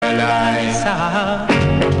visualize.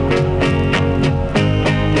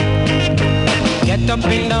 Get up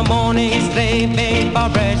in the morning, slaving for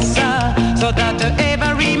bread, sir, so that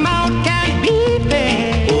every mouth can be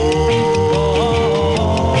fed. Oh,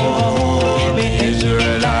 be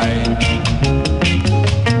Israelite.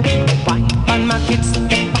 Wife and my kids,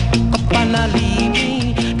 they pack up and I leave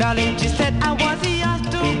me. Darling, she said I was yours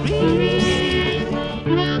to read.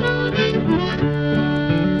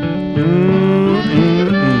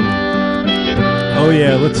 Oh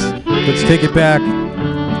yeah, let's take it back.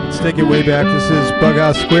 Let's take it way back. This is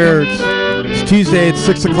BughouseSquare. It's Tuesday at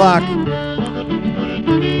 6 o'clock.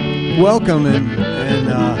 Welcome and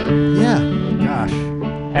yeah, gosh.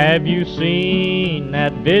 Have you seen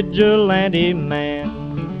that vigilante man?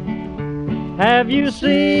 Have you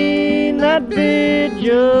seen that vigilante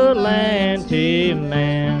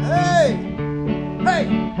man? Hey! Hey!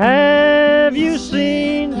 Have you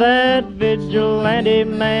seen that vigilante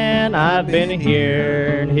man? I've been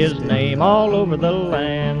hearing his name all over the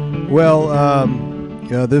land. Well,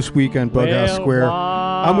 this week on BughouseSquare,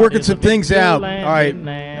 I'm working some things out. All right,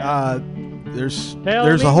 there's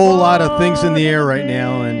a whole lot of things in the air right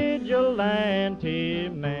now, and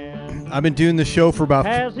I've been doing the show for about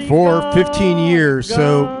 15 years.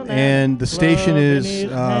 So, and the station is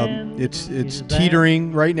it's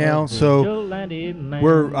teetering right now. So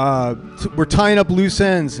we're tying up loose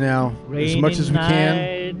ends now as much as we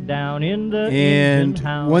can. And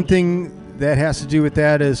one thing that has to do with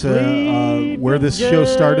that is where this show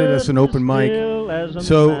started as an open mic.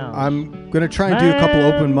 So I'm going to try and do a couple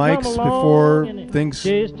open mics before things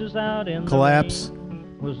collapse.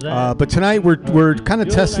 But tonight we're kind of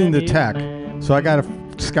testing the tech. So I got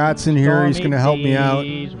Scott's in here. He's going to help me out.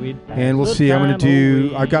 And we'll see.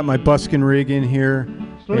 I've got my buskin rig in here.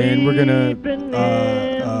 And we're going to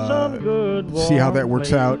see how that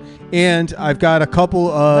works out. And I've got a couple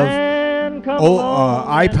of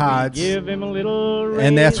iPods,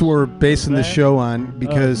 and that's what we're basing the show on,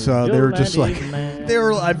 because they were just like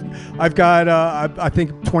I've got I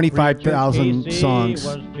think 25,000 songs.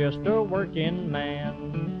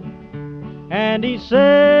 And he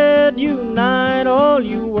said, unite all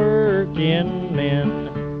you working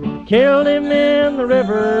men. Killed him in the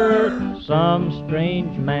river. Some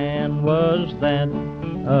strange man was that,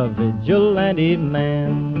 a vigilante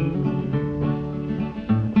man.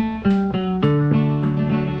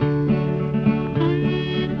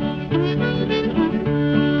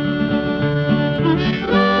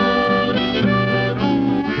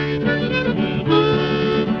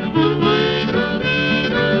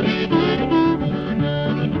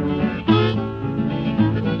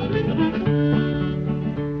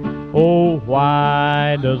 Oh,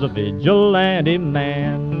 why does a vigilante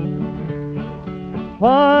man,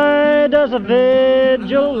 why does a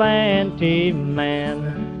vigilante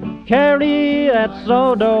man carry that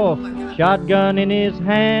sawed-off shotgun in his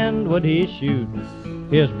hand? Would he shoot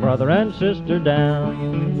his brother and sister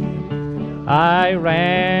down? I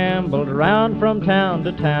rambled around from town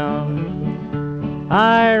to town.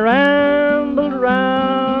 I rambled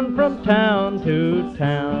around from town to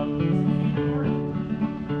town.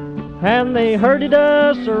 And they herded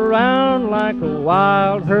us around like a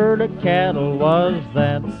wild herd of cattle. Was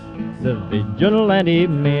that the vigilante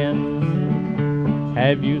men?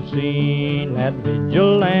 Have you seen that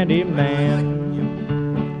vigilante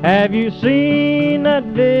man? Have you seen that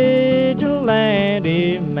vigilante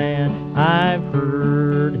man? I've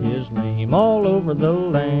heard his name all over the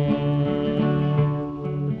land.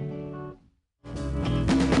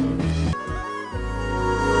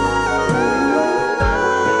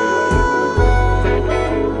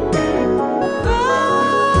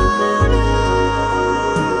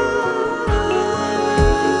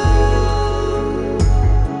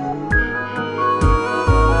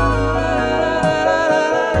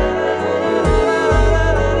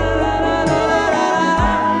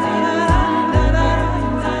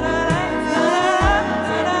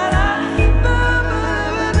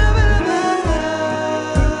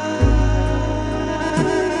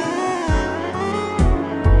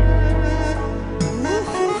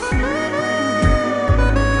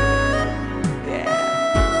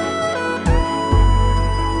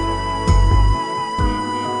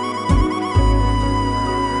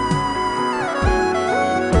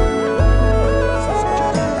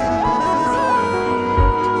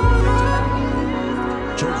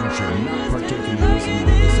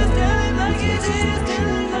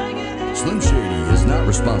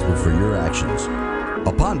 Responsible for your actions.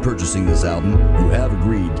 Upon purchasing this album, you have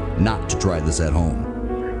agreed not to try this at home.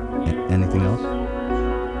 Anything else?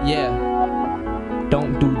 Yeah.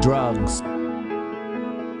 Don't do drugs.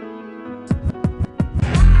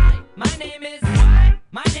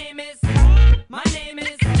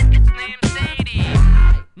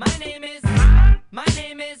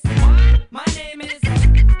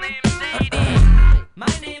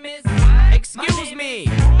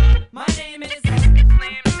 My name is Slim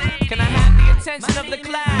Shady. Can I have the attention of the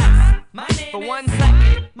class for 1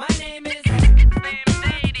 second? My name is Slim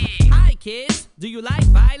Shady. Hi kids, do you like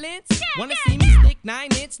violence? Wanna see me stick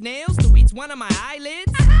 9-inch nails to each one of my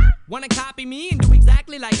eyelids? Wanna copy me and do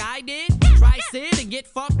exactly like I did? Try sit and get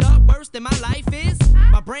fucked up worse than my life is?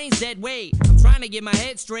 My brain's dead weight. I'm trying to get my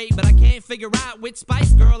head straight, but I can't figure out which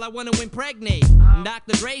Spice Girl I wanna impregnate. And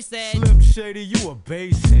Dr. Dre said, Slim Shady, you a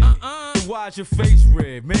basic. Then why's your face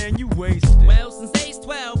red? Man, you wasted. Well, since age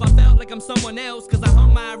 12, I felt like I'm someone else, cause I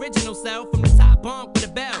hung my original self from the top bunk with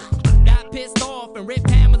a belt. Got pissed off and ripped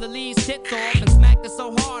Pamela Lee's tits off and smacked her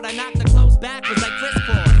so hard I knocked her clothes backwards like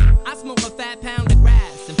crisscross. I smoke a fat pound of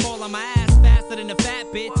grass and fall on my ass faster than a fat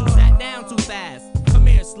bitch who sat down too fast. Come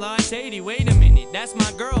here, slut. Shady, wait a minute, that's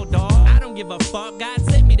my girl, dawg. I don't give a fuck, God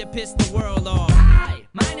sent me to piss the world off. Hi,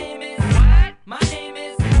 my name is what? My name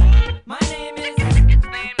is my name is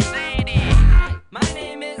Slim Shady. Hi, my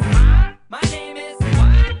name is my name is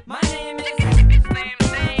what? My name is Slim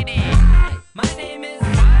Shady. Hi, my name is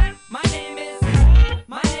what? My name is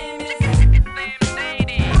my name is Slim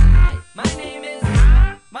Shady. Hi, my name is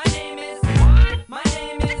my name is what? My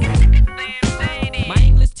name is Slim Shady. My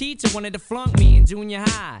English teacher wanted to flunk me in junior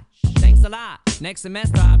high. Thanks a lot. Next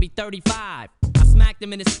semester I'll be 35. I smacked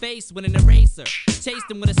him in his face with an eraser. Chased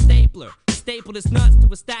him with a stapler. Stapled his nuts to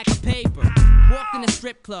a stack of paper. Walked in a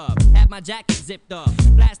strip club. Had my jacket zipped up.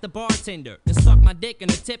 Flashed the bartender. Then stuck my dick in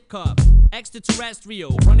a tip cup.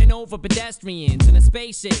 Extraterrestrial. Running over pedestrians in a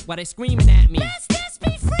spaceship while they screaming at me. Let's just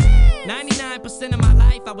be friends. 99% of my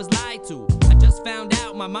life I was lied to. I just found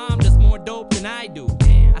out my mom does more dope than I do.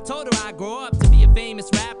 I told her I'd grow up to be a famous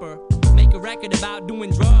rapper. Make a record about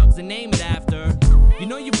doing drugs and name it after. You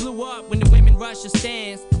know you blew up when the women rush your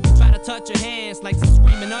stands. You try to touch your hands like some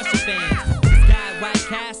screaming Usher fans. This guy at White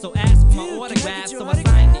Castle asked for my autograph, so I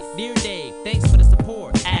signed it. Dear Dave, thanks for the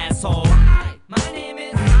support, asshole. Hi, my name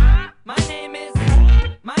is my name is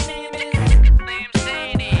my name is Slim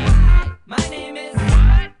Shady. Hi, my name is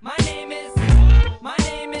my name is my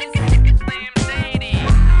name is Slim Shady.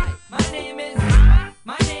 Hi, my name is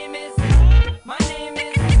my name is my name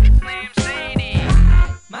is Slim Shady.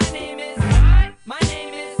 Hi, my name is my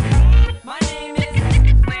name is my name is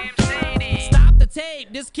Slim Shady. Stop the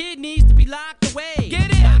tape, this kid needs to be locked away.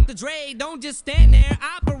 Get it, Dr. Dre, don't just stand there,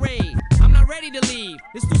 operate. I'm not ready to leave,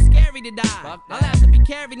 it's too scary to die. I'll have to be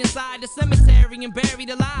carried inside the cemetery and buried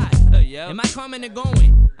alive. Am I coming or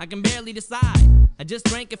going? I can barely decide. I just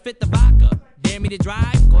drank a fifth of vodka. Dare me to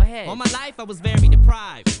drive? Go ahead. All my life I was very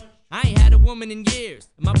deprived. I ain't had a woman in years,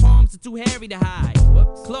 and my palms are too hairy to hide.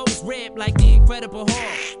 Clothes ripped like the Incredible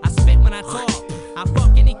Hulk. I spit when I talk, I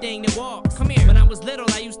fuck anything that walks. Come here. When I was little,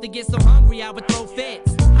 I used to get so hungry I would throw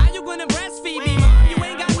fits. How you gonna breastfeed me, mom? You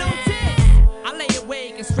ain't got no tits. I lay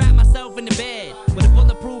awake and strap myself in the bed with a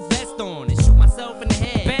bulletproof vest on and shoot myself in the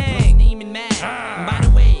head. Bang! Steaming mad. And by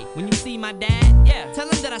the way, when you see my dad, tell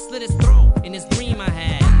him that I slit his throat in this dream I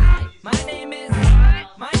had. Hi, my name is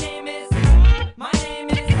my name is my name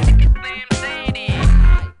is Slim Shady.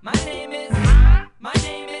 Hi, my name is my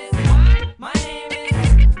name is my name is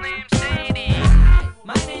Slim Shady. Hi,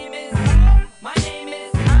 my name is my name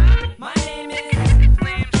is my name is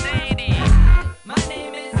Slim Shady. Hi, my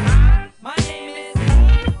name is my name is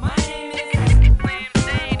my name is Slim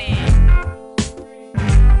Shady.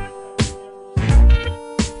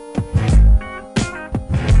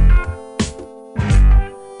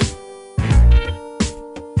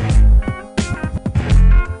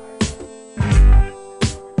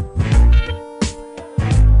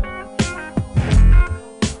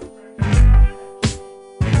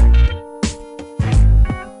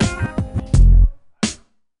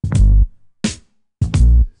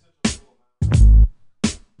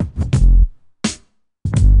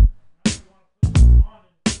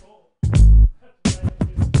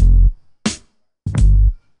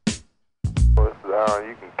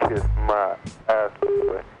 You can kiss my ass,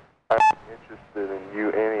 but I'm interested in you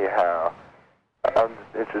anyhow. I'm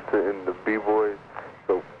just interested in the B-boys,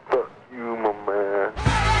 so fuck you, my man.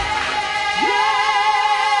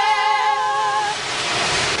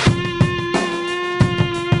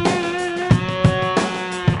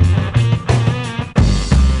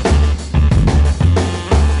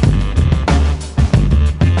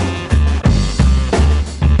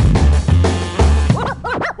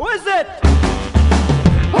 What is it?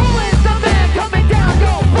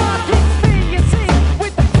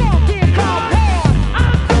 With the funky compound,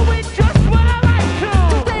 I'm doing just what I like.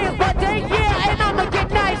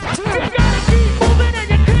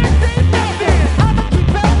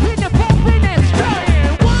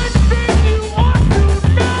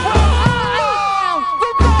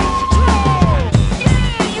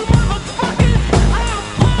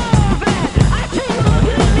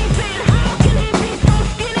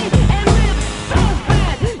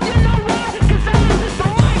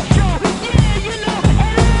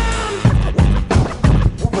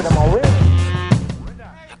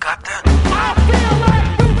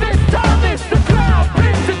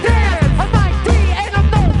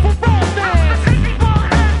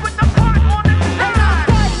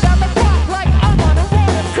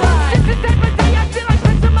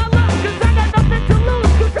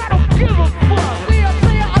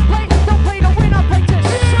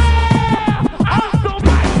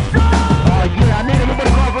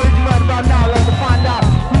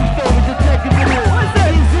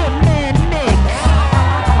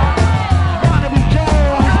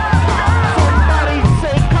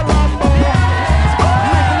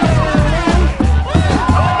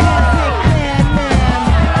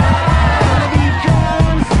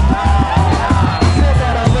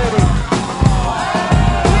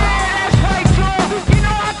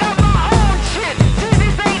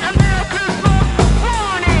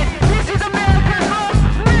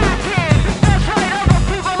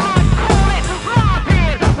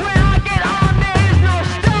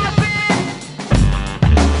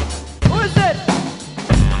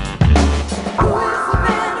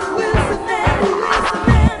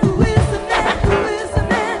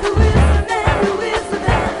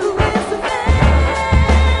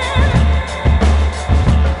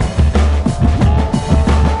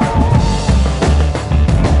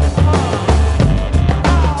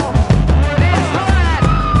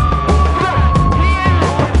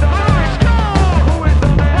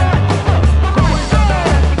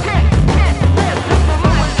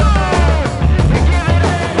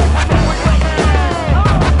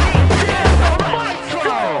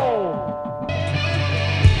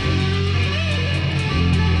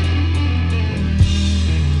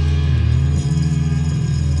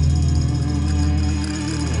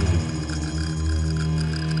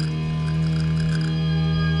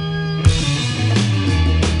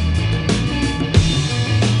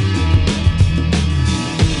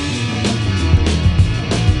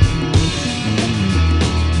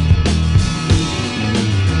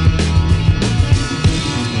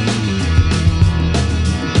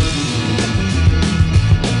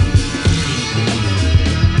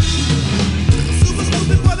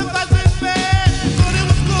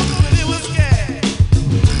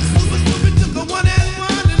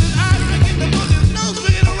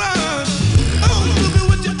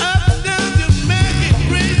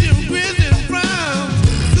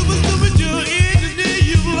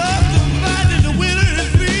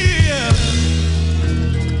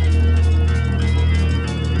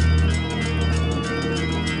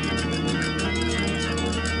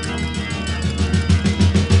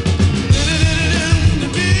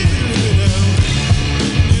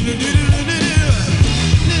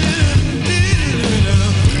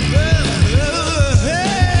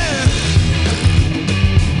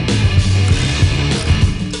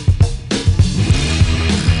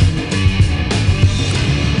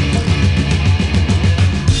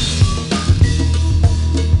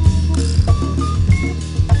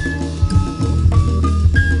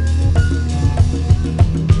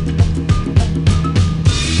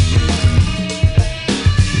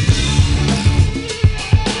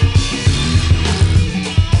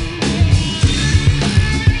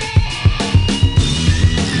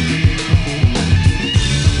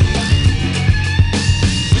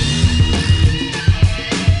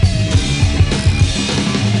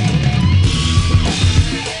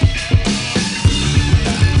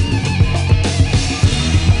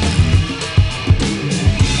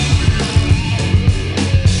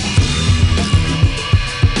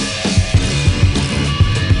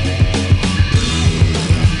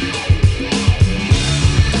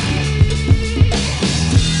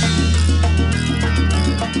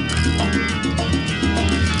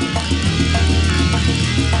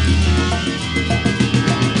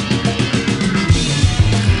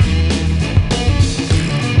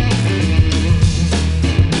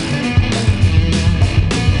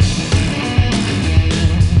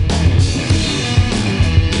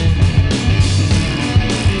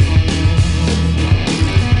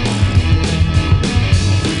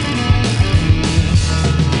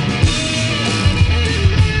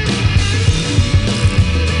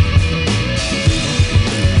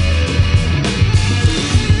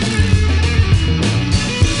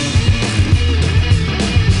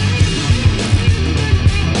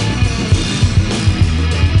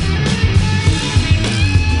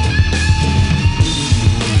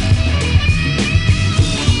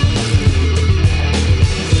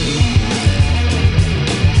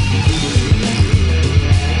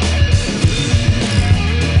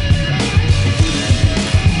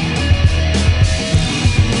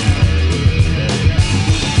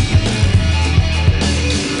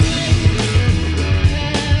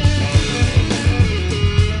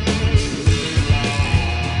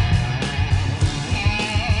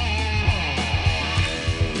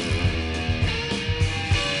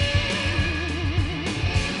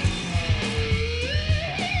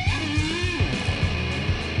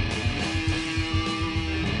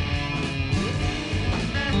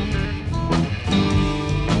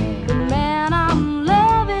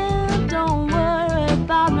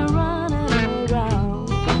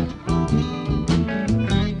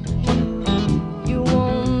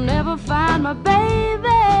 my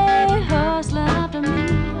baby hustling after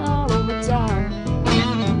me all over town.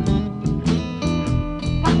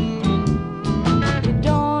 You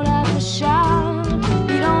don't have to shout,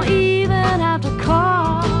 you don't even have to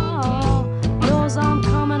call. Knows I'm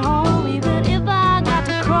coming home even if I got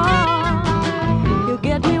to crawl. He'll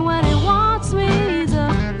get me when he wants me, he's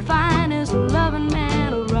the finest loving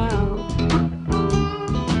man around.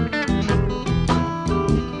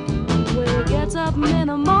 When he gets up in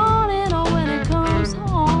the morning or when he comes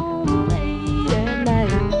home late at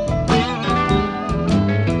night,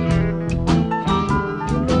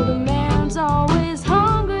 you know the man's always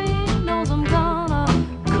hungry, knows I'm gonna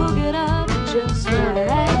cook it up just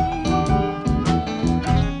right.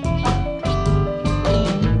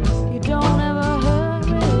 You don't ever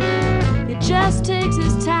hurry, he just takes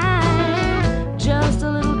his time. Just a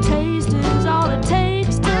little taste is all it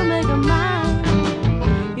takes to make a mind.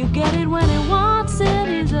 You get it when he wants it,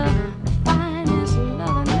 he's the finest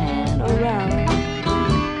loving man around.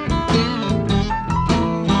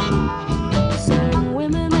 Some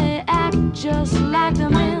women, they act just like the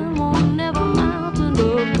men, won't never amount to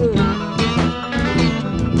no good.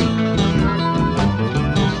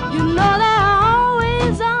 You know they're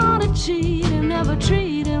always on to cheat and never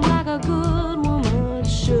treat him like a good woman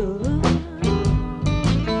should.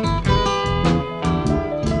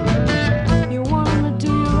 You want him to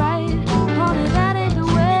do you right, honey, that ain't the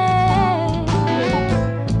way.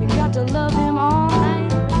 You got to love him all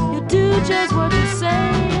night. You do just what you say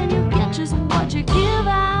and you get just what you give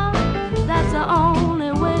out. That's the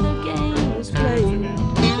only way the game is played.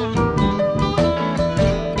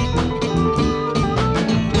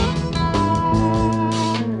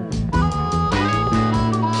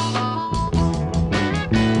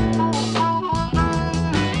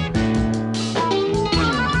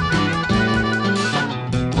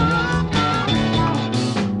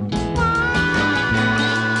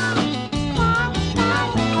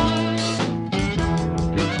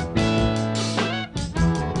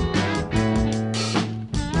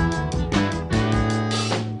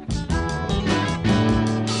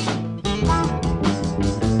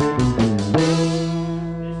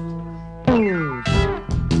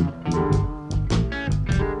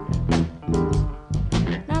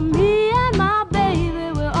 Now me and my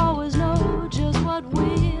baby, we always know just what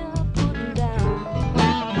we're putting down.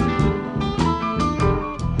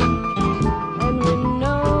 And we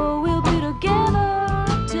know we'll be together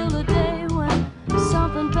till the day when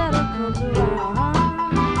something better comes around.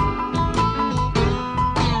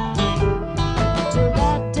 Till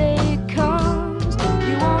that day comes,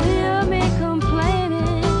 you won't hear me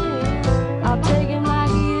complaining. I'll take him like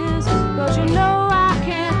he is, 'cause you know I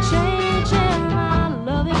can't change him. I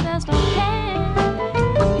love him best I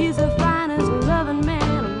can. He's the finest loving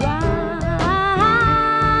man around.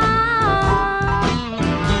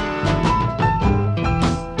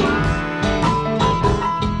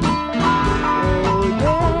 Oh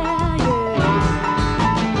yeah,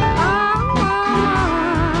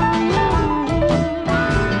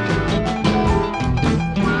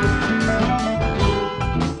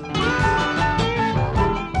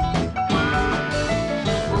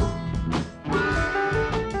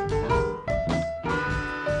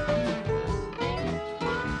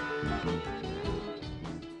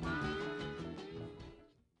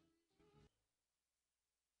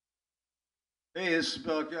 Hey, this is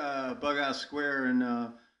BughouseSquare, and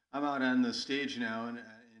I'm out on the stage now. And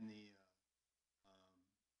in the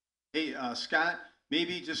hey, Scott,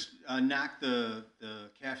 maybe just knock the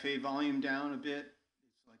cafe volume down a bit.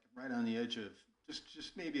 It's like right on the edge of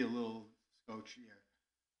just maybe a little scotch here.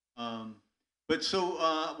 But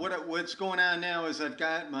so what's going on now is I've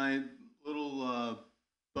got my little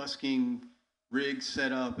busking rig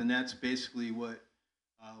set up, and that's basically what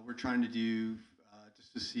we're trying to do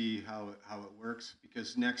just to see how it works.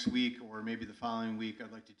 Because next week or maybe the following week,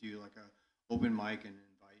 I'd like to do like a open mic and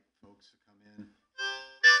invite folks to come in.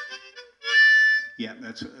 Yeah,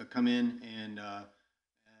 that's come in and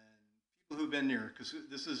people who've been there, because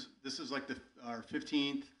this is like our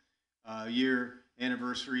 15th year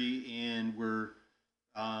anniversary, and we're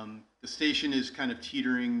the station is kind of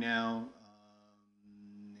teetering now.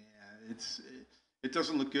 Yeah, it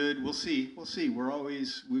doesn't look good. We'll see. We're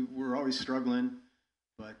always struggling,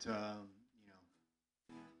 but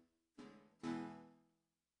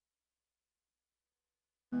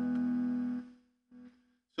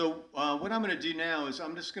So what I'm going to do now is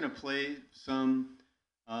I'm just going to play some.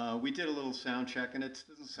 We did a little sound check, and it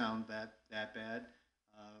doesn't sound that bad,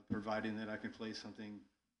 providing that I can play something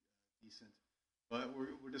decent. But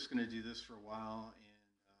we're just going to do this for a while,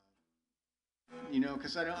 and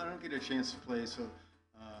because I don't get a chance to play, so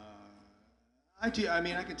I do. I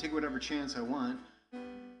mean, I can take whatever chance I want,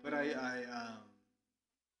 but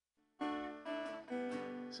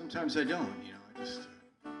sometimes I don't. You know, I just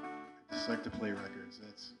like to play records.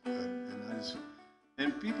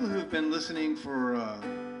 And people who have been listening for a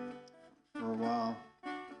while.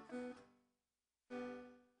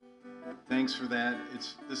 Thanks for that.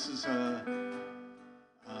 It's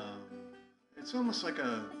almost like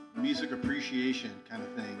a music appreciation kind of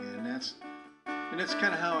thing, and that's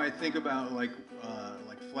kind of how I think about like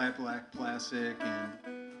Flat Black Plastic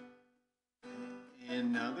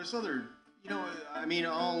and there's other, you know, I mean,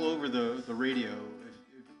 all over the radio.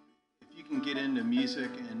 If you can get into music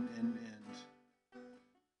and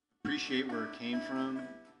appreciate where it came from,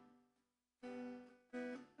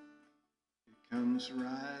 it comes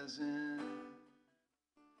rising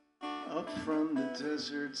up from the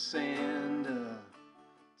desert sand, a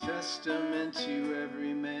testament to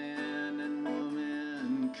every man and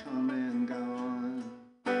woman come and gone.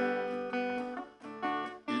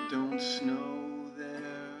 It don't snow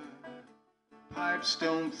there, pipes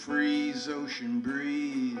don't freeze, ocean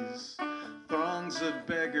breeze, throngs of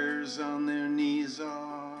beggars on their knees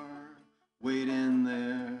are waiting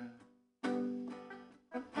there.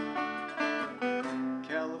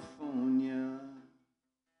 California,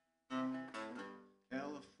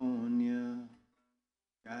 California,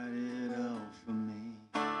 got it all for me.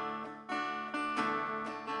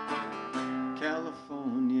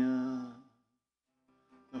 California,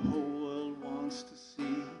 the whole world wants to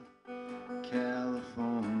see.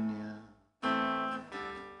 California,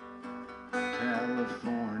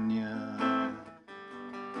 California,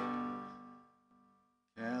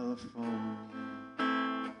 California,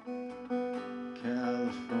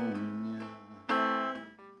 California.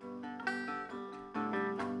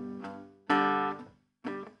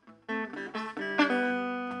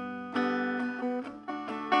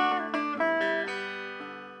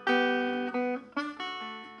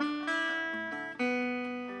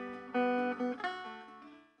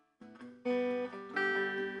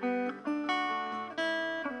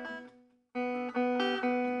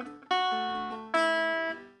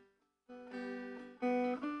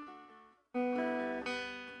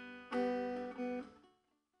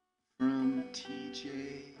 From TJ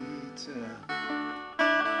to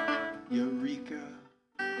Eureka,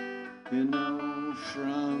 you know,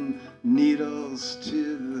 from Needles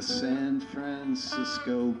to the San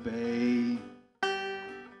Francisco Bay.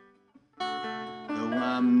 Though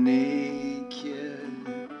I'm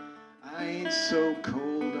naked, I ain't so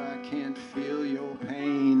cold I can't feel your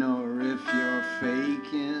pain, or if you're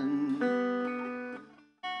faking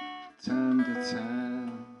time to time.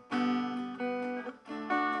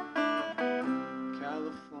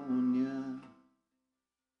 California,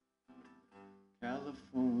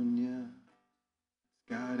 California, it's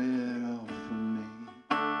got it all for me.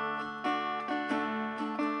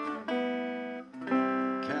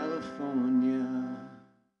 California,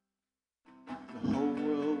 the whole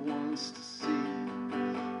world wants to see.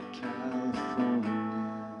 California,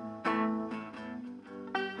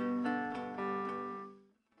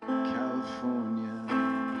 California,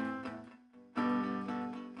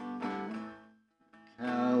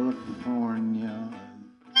 California.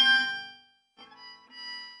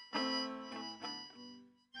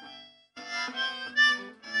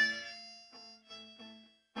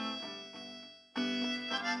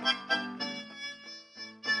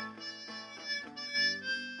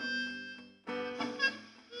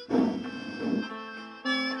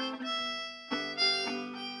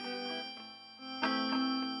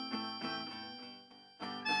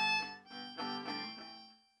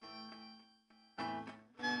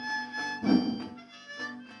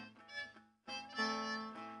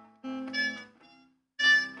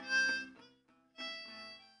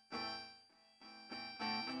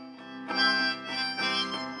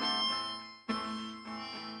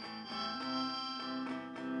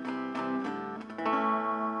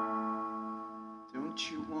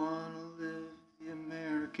 Don't you wanna live the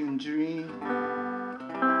American dream?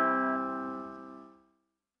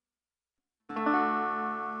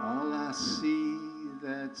 All I see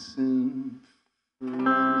that's in front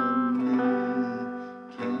of me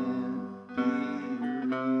can't be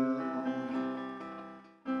real.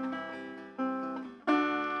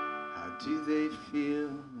 How do they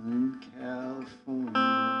feel in California?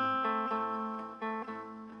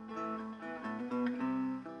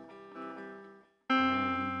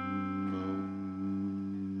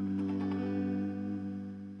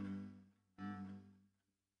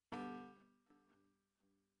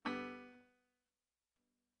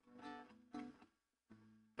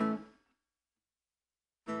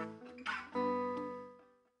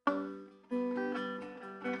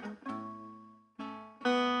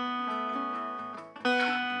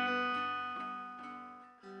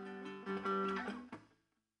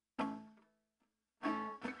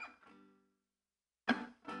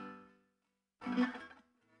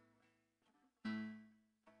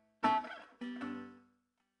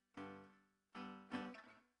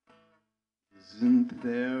 Isn't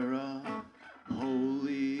there a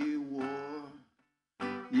holy war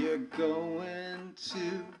you're going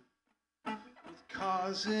to with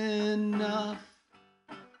cause enough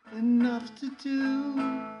to do?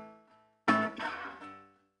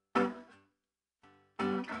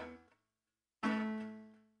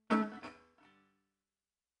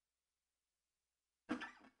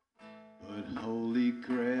 But Holy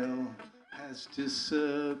Grail has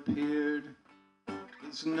disappeared.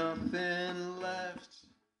 There's nothing left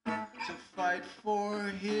to fight for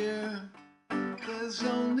here. There's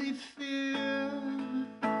only fear.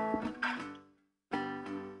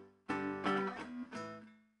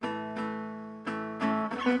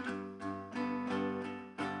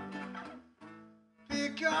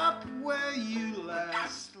 Pick up where you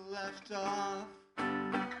last left off.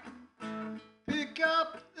 Pick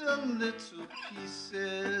up the little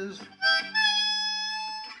pieces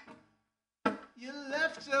you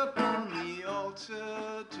left up on the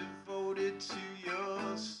altar, devoted to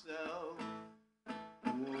yourself.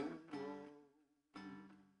 Whoa,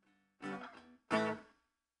 whoa.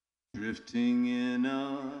 Drifting in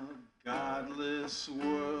a godless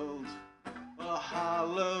world, a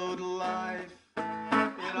hollowed life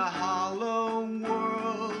in a hollow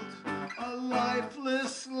world, a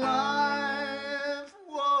lifeless life.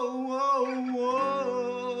 Whoa, whoa,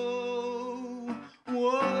 whoa,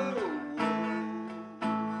 whoa.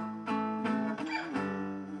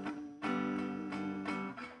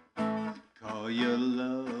 Call your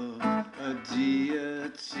love a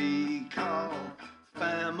deity, call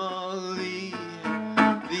family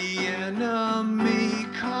the enemy,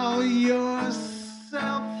 call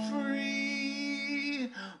yourself free.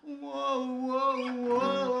 Whoa, whoa,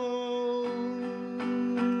 whoa,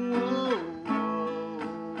 whoa,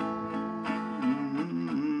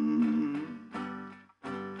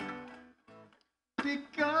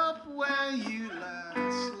 Pick up where you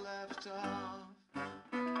last left off.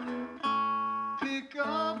 Pick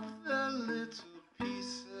up the little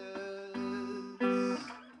pieces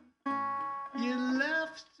you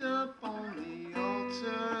left up on the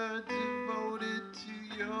altar, devoted to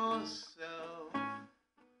yourself.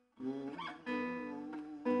 Ooh.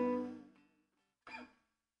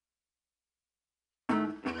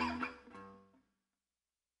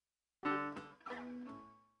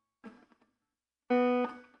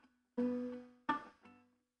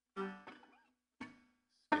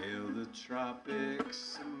 Scale the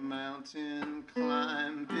tropics, a mountain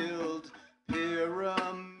climb, build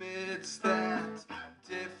pyramids that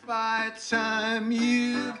defy time.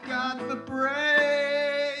 You've got the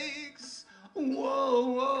breaks. Whoa,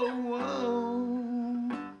 whoa, whoa,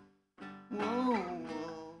 whoa,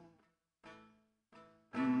 whoa.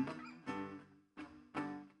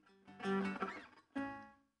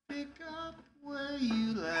 Pick up where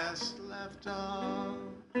you last left off.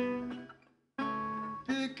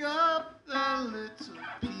 Pick up the little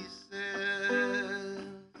pieces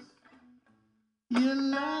you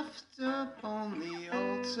left up on the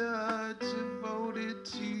altar, devoted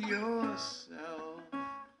to yourself.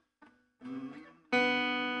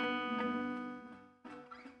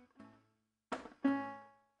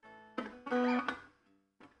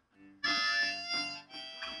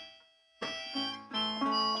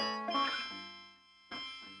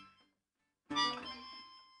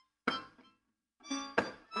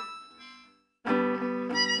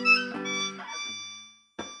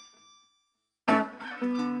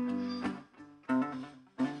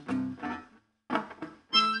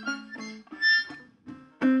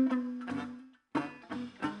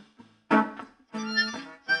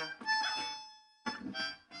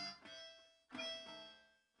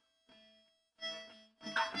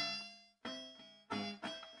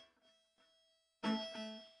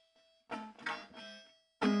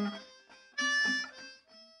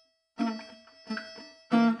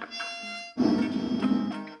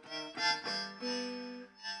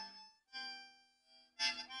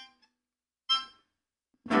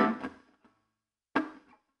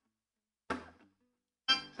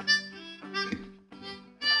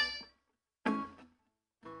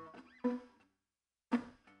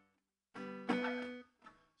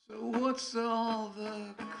 So what's all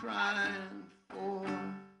the crying for?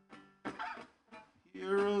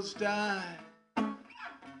 Heroes die,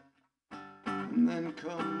 and then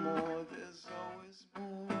come more. There's always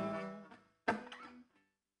more.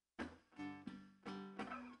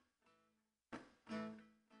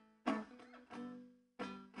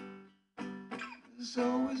 There's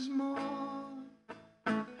always more.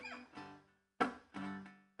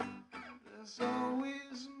 There's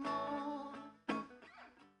always more.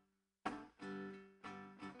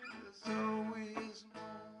 There's always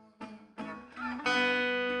more.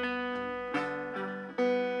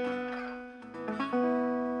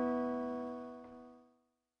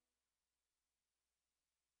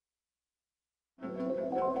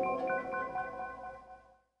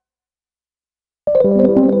 Stands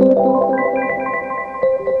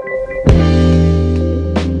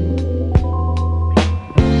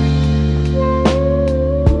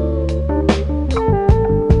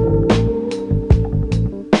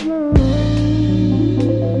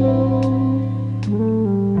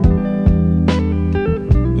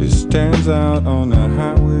out on the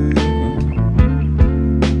highway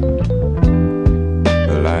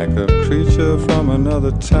like a creature from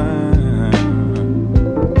another time.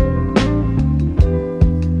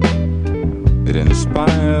 It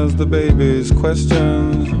inspires the baby's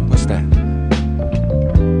questions. What's that?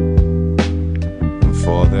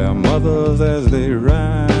 For their mothers as they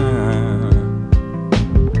rhyme.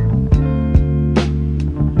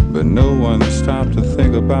 But no one stopped to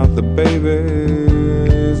think about the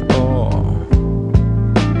babies or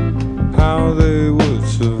how they would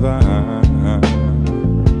survive.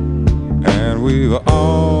 And we've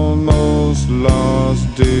almost lost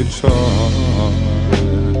Detroit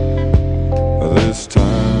this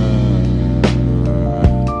time.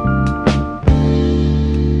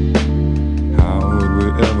 How would we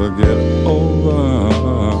ever get over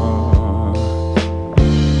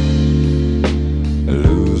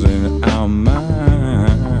losing our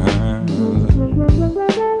minds?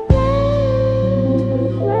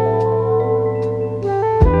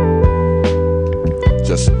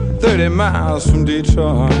 Just 30 miles from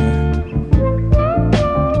Detroit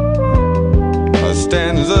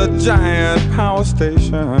stands a giant power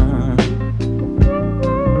station.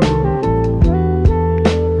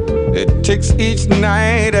 It ticks each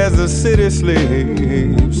night as the city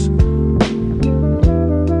sleeps.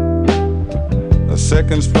 The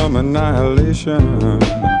seconds from annihilation.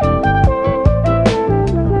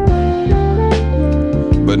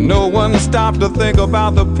 But no one stopped to think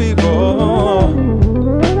about the people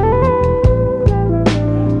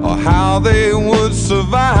or how they would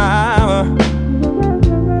survive.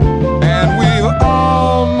 And we've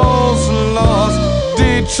almost lost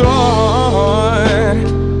Detroit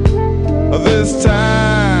this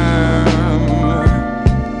time.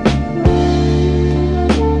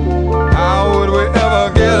 How would we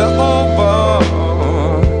ever get over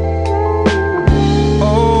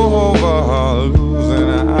losing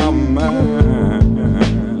our mind?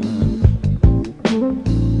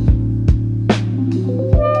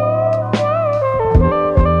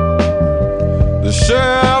 The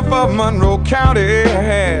sheriff of Monroe County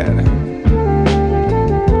had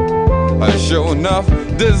sure enough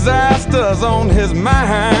disasters on his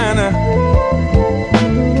mind.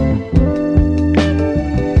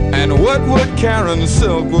 And what would Karen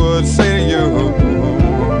Silkwood say to you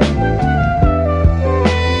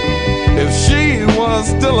if she was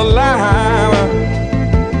still alive?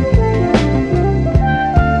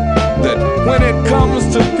 That when it comes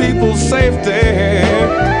to people's safety,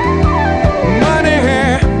 money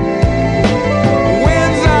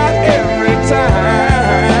wins out every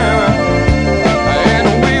time.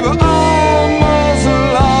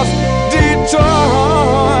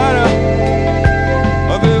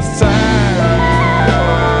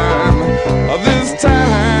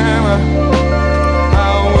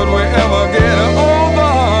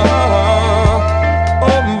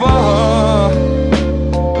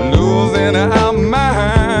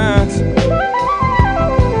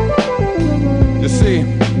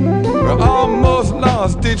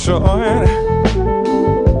 Detroit,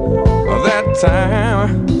 that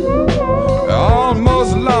time,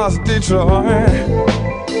 almost lost Detroit,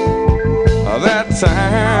 that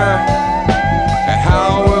time, and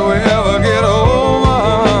how will we ever get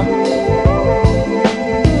over?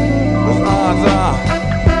 The odds are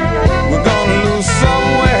we're gonna lose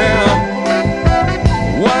somewhere,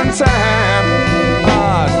 one time,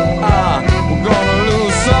 odds are we're gonna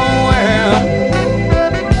lose somewhere,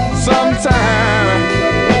 sometime.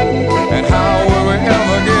 And how will we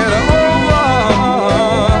ever get over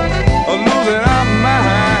losing our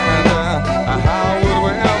mind? How would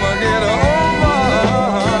we ever get over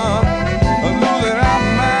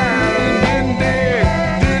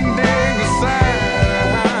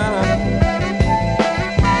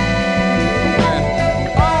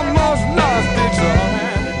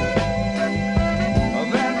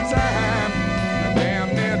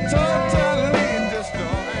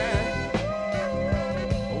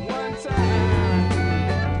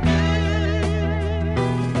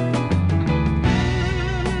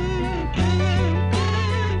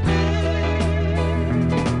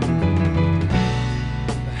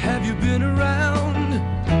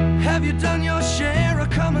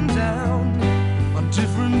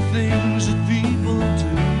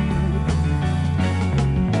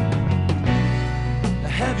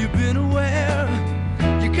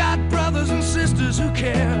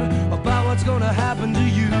care about what's gonna happen to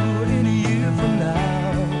you in a year from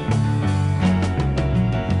now.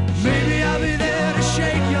 Maybe I'll be there to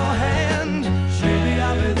shake your hand. Maybe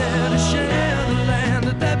I'll be there to share the land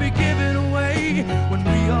that they'll be giving away when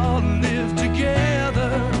we all live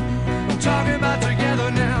together. I'm talking about together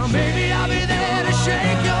now. Maybe I'll be there to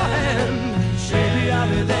shake your hand. Maybe I'll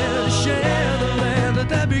be there to share the land that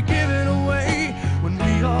they'll be giving away when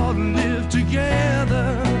we all live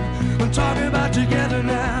together. I'm talking about together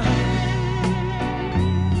now.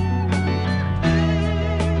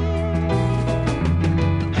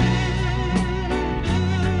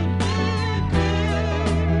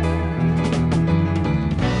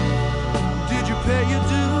 Did you pay your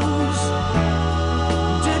dues?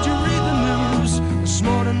 Did you read the news this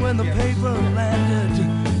morning when the paper landed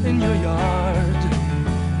in your yard?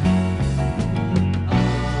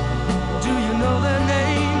 Do you know their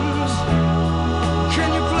names? Can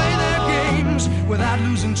you play their games without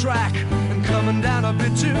losing track and coming down a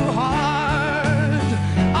bit too hard?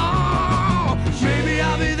 Oh, maybe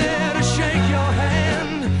I'll be there to shake your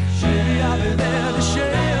hand. Maybe I'll be there to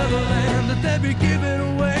share the land that they'll be giving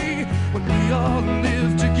away when we all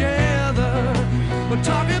live together. We're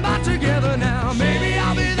talking about together now. Maybe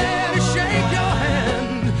I'll be there to shake your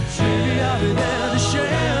hand. Maybe I'll be there to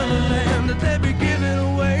share the land that they'll be giving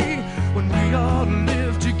away when we all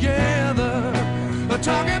live together. We're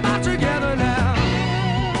talking about together now. Maybe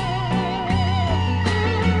I'll be there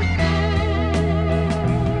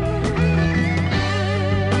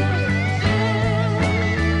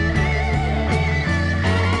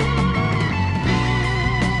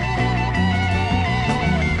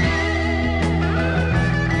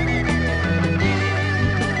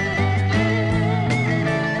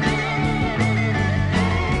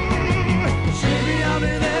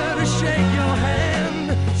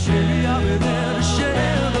shake your hand. Maybe I'll be there to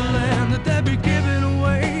share the land that they'll be giving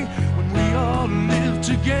away when we all live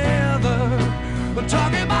together. We're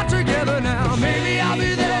talking about together now. Maybe I'll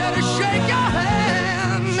be there to shake your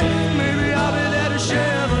hand. Maybe I'll be there to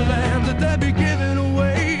share the land that they'll be giving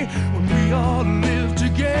away when we all live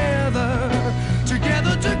together.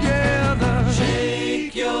 Together, together.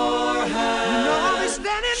 Shake your hand. You know I'll be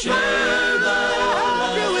standing by to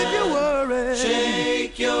help you if you worry.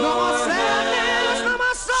 Shake your no more sadness, no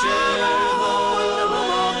more sorrow, no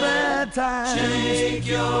more bad times. Shake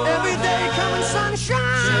your every day coming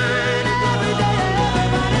sunshine, every day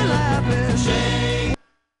everybody laughing. Shake.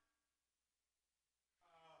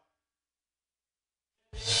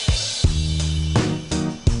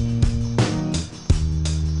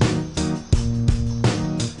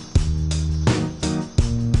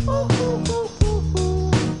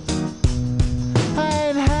 I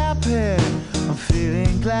ain't happy, I'm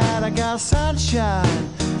feeling glad I got sunshine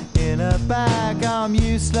in a bag. I'm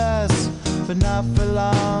useless, but not for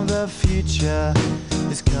long, the future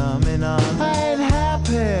is coming on. I ain't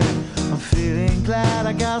happy, I'm feeling glad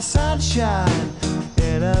I got sunshine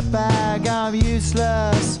in a bag. I'm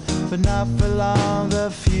useless, but not for long,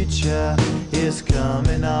 the future is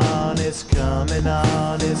coming on. It's coming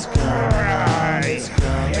on, it's coming on, it's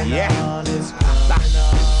coming on, it's coming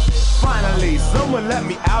on. Finally, someone let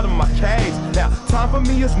me out of my cage. Now, time for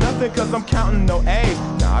me is nothing cause I'm counting no A's.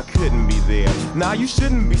 Nah, I couldn't be there. Nah, you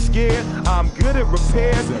shouldn't be scared. I'm good at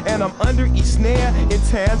repairs and I'm under each snare.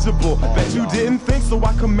 Intangible, bet you didn't think so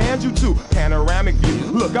I command you to. Panoramic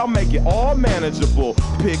view, look, I'll make it all manageable.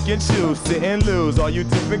 Pick and choose, sit and lose, all you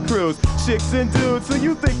different crews. Chicks and dudes who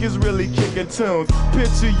you think is really kicking tunes.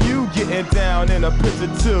 Picture you getting down in a picture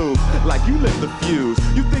tube, like you lit the fuse.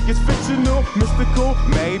 You think it's fictional, mystical,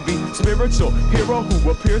 maybe spiritual hero who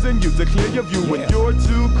appears in you to clear your view when you're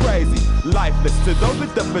too crazy. Lifeless to those, the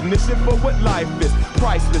definition for what life is.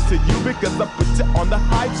 Priceless to you because I put you on the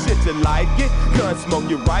hype shit. You like it? Gun smoke,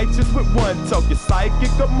 you're righteous with one toke. You're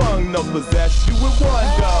psychic among no possess you with one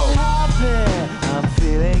go. I'm happy, I'm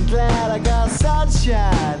feeling glad I got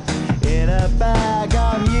sunshine in a bag.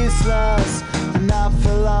 I'm useless, but not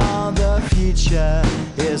for long, the future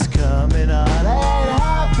is coming on. I ain't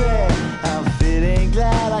happy, I'm feeling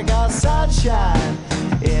glad I got sunshine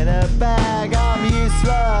in a bag. I'm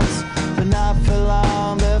useless, but not for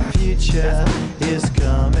long, the future is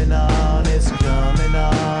coming on. It's coming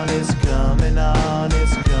on, it's coming on,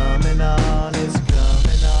 it's coming on, it's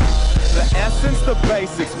coming on. The essence, the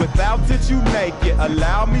basics, without Without it, you naked.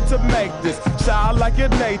 Allow me to make this childlike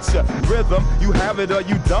in nature. Rhythm, you have it or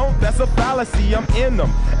you don't. That's a fallacy. I'm in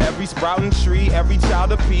them. Every sprouting tree, every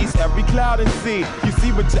child of peace, every cloud and sea. You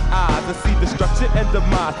see with your eyes and see destruction and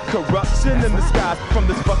demise, corruption in the skies from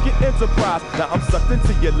this fucking enterprise. Now I'm sucked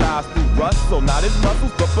into your lies through rust, so not as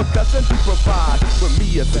muscles, but percussion to provide for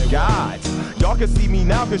me as a guide. Y'all can see me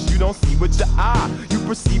now cause you don't see with your eye. You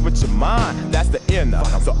perceive with your mind, that's the inner.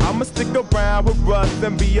 So I'ma stick around with Russ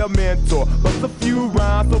and be a mentor. Bust a few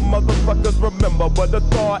rhymes so motherfuckers remember what the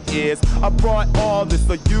thought is. I brought all this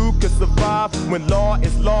so you can survive when law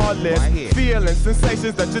is lawless. Right, feeling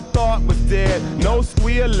sensations that you thought was dead. No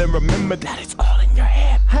squealing, remember that it's all in your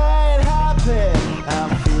head. I ain't happy,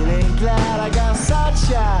 I'm feeling glad I got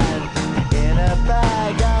sunshine in a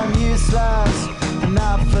bag. I'm useless,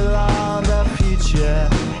 not for long, the future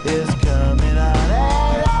is coming on.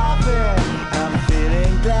 Ain't happy, I'm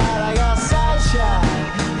feeling glad I got sunshine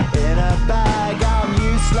in a bag. I'm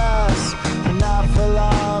useless, not for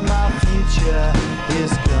long, my future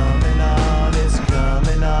is coming on. It's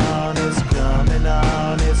coming on, it's coming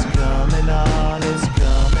on, it's coming on, it's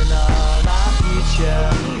coming on. My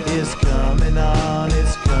future is coming on,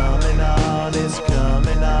 it's coming on, it's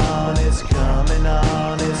coming on, it's coming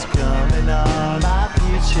on, it's coming on. My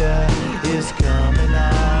future is coming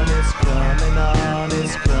on, it's coming on,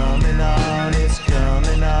 it's coming on, it's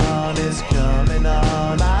coming on, it's coming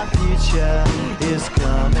on. My future is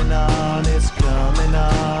coming on, it's coming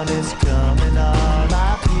on, it's coming on.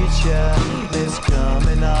 My future is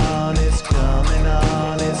coming on, it's coming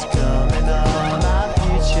on, it's coming on. My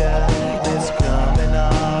future is coming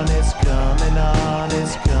on, it's coming on,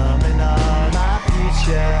 it's coming on. My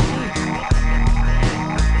future.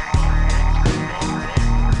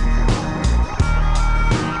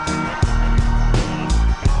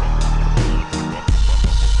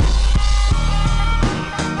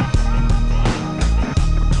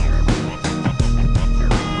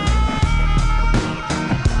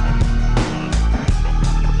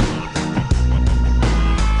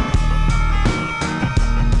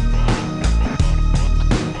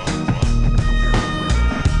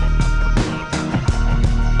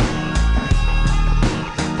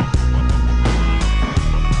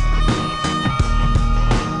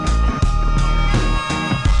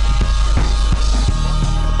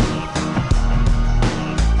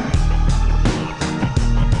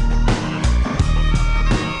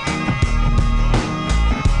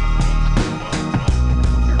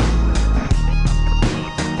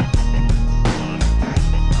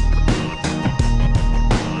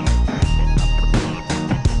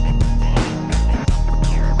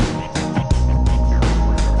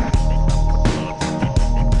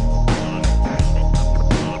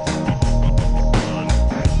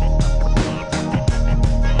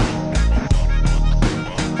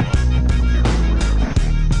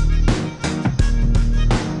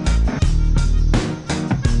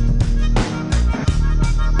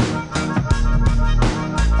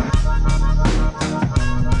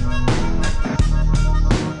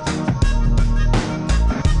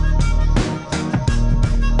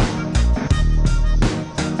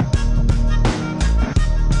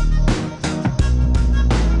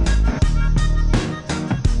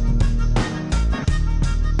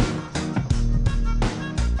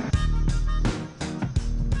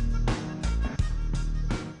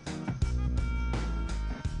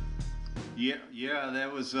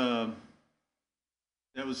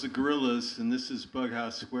 That was the Gorillas, and this is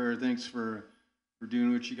BughouseSquare. Thanks for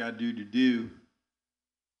doing what you got to do.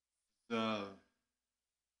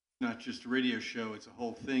 Not just a radio show; it's a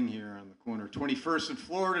whole thing here on the corner, 21st and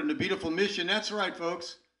Florida, in the beautiful Mission. That's right,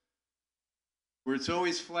 folks. Where it's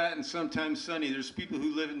always flat and sometimes sunny. There's people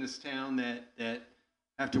who live in this town that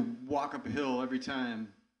have to walk up a hill every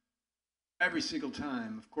single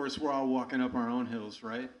time. Of course, we're all walking up our own hills,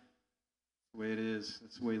 right? That's the way it is.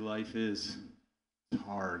 That's the way life is. It's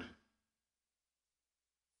hard.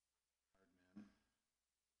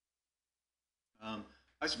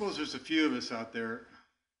 I suppose there's a few of us out there.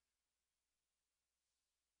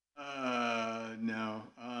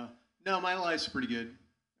 No, my life's pretty good.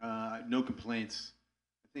 No complaints.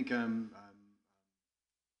 I think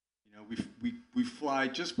we fly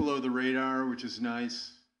just below the radar, which is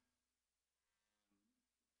nice.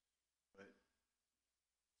 But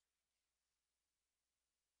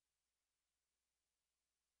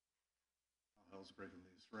all hell's breaking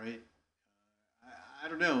loose, right? I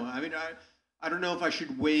don't know. I mean, I don't know if I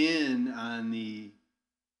should weigh in on the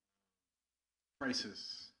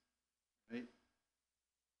crisis, right?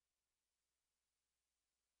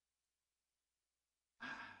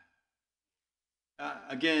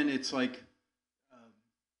 Again, it's like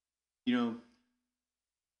You know,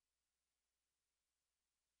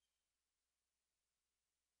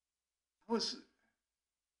 I was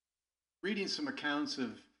reading some accounts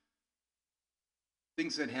of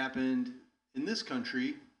things that happened in this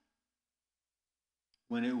country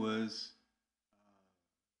when it was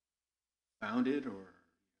founded or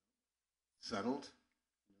settled.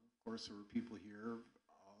 You know, of course, there were people here,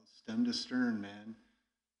 stem to stern, man.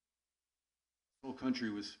 The whole country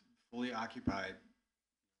was fully occupied.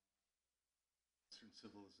 Western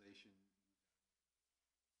civilization.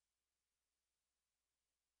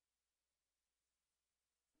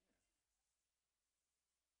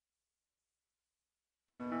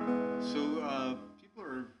 So people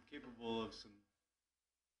are capable of some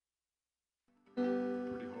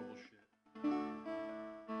pretty horrible shit.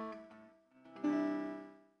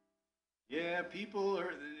 Yeah, people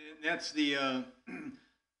are. That's the.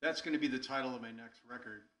 That's going to be the title of my next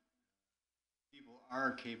record. People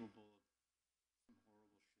are capable of some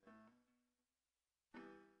horrible shit.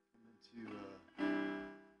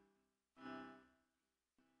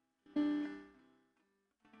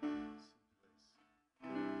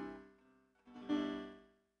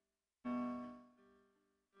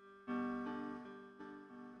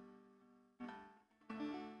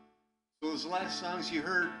 So those last songs you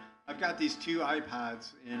heard, I've got these two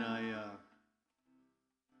iPods, and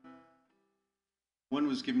one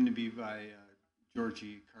was given to me by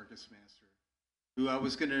Georgie Carcass Master, who I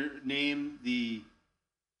was going to name the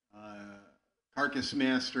Carcass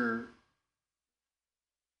Master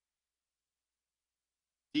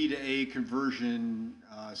D to A conversion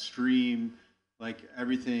stream, like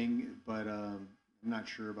everything, but I'm not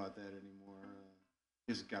sure about that anymore.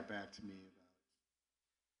 He hasn't got back to me about it.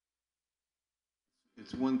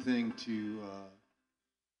 It's one thing to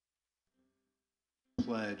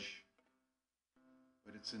pledge,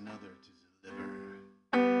 but it's another to deliver.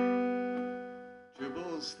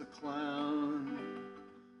 Dribbles the clown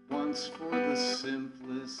wants for the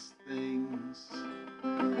simplest things,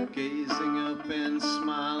 gazing up and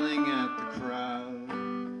smiling at the crowd.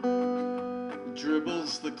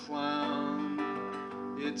 Dribbles the clown,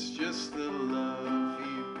 it's just the love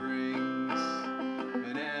he brings,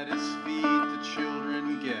 and at his feet the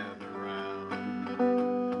children gather round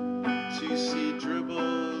to see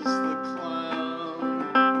Dribbles the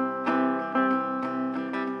clown.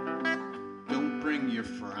 Don't bring your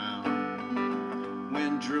frown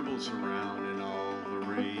when Dribbles around in all the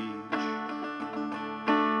rage,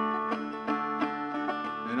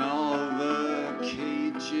 and all the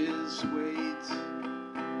cages wait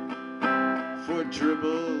for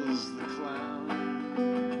Dribbles the clown.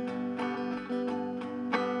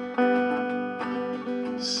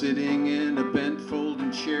 Sitting in a bent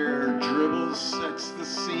folding chair, Dribbles sets the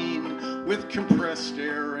scene with compressed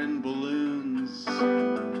air and balloons,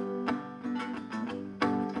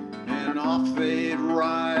 and off they'd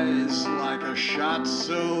rise like a shot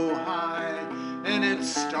so high, and it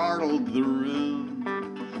startled the room.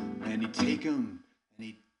 And he'd take 'em and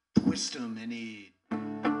he'd twist 'em and he'd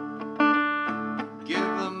give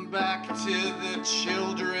them back to the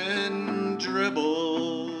children.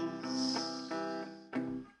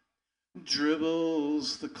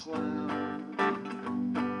 Dribbles the clown.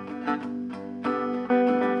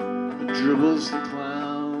 Dribbles the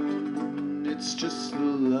clown, it's just the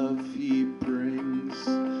love he brings,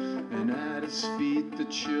 and at his feet the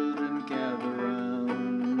children gather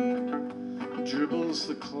round. Dribbles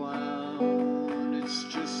the clown, it's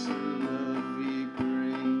just the love he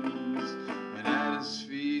brings, and at his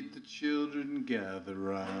feet the children gather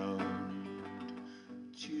round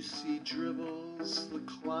to see Dribbles the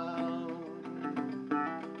clown.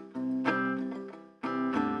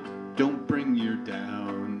 Don't bring your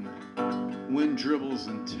down when Dribbles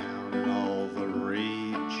in town and all the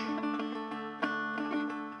rage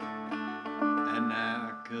and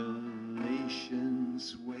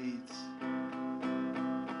accolations wait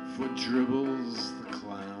for Dribbles the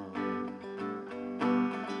clown.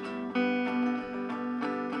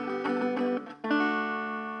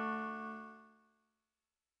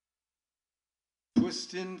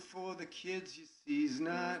 Twisting for the kids, you see, is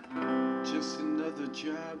not just another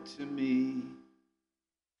job to me.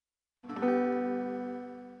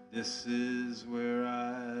 This is where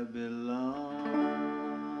I belong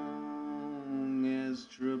as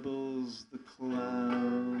Dribbles the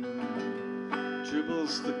clown.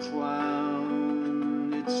 Dribbles the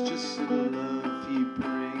clown, it's just the love he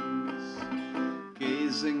brings,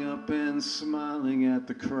 gazing up and smiling at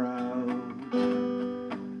the crowd.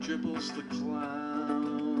 Dribbles the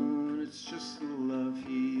clown, it's just the love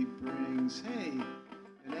he brings. Hey,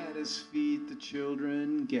 and at his feet the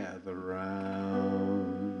children gather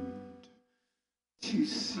round. to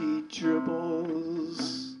see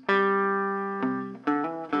dribbles.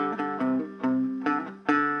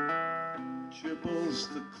 Dribbles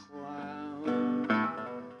the clown.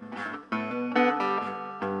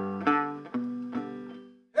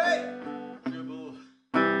 Hey! Dribble.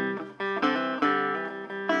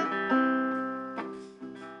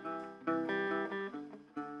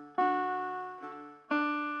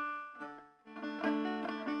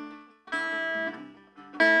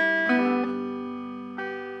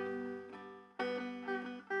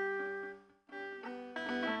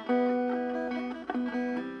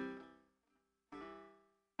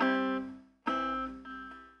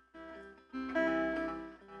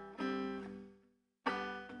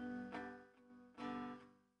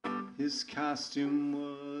 His costume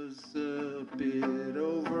was a bit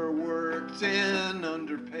overworked and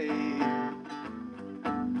underpaid,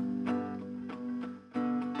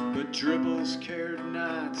 but Dribbles cared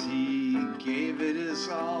not. He gave it his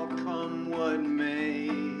all, come what may.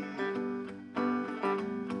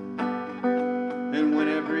 And when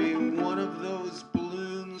every one of those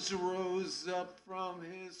balloons rose up from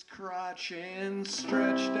his crotch and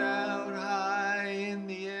stretched out high in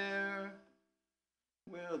the air,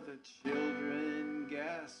 well, the children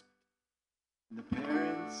gasped, and the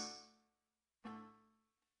parents,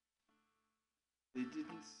 they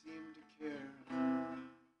didn't seem to care.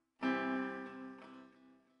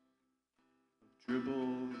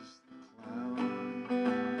 Dribbles the clown.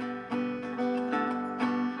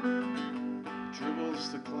 Dribbles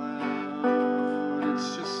the clown. It's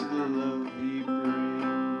just the love he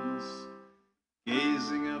brings,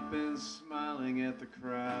 gazing up and smiling at the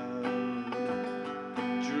crowd.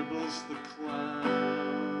 Dribbles the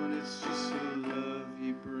clown, it's just the love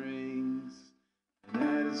he brings, and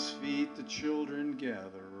at his feet the children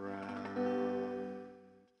gather round.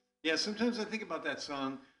 Yeah, sometimes I think about that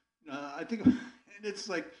song. I think, and it's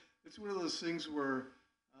like, it's one of those things where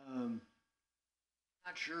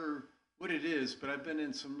not sure what it is, but I've been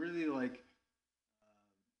in some really like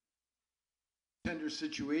tender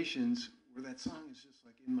situations where that song is just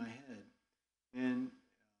like in my head, and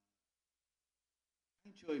I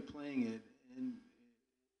enjoy playing it, and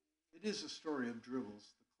it is a story of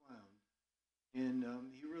Dribbles, the clown, and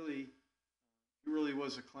he really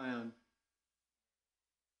was a clown.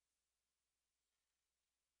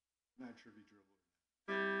 Not sure if he dribbled.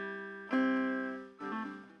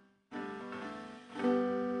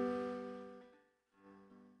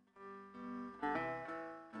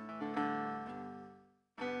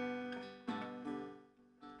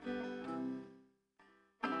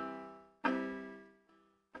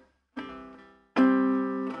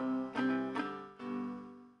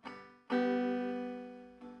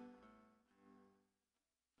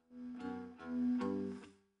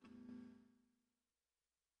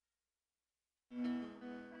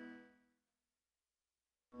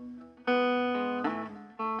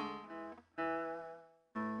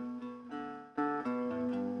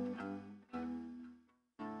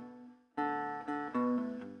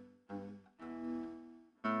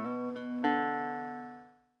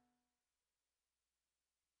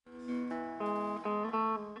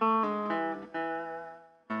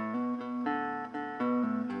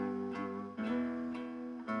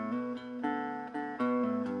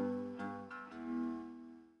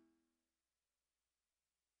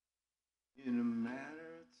 In a matter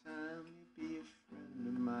of time, you'll be a friend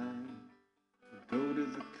of mine. We'll go to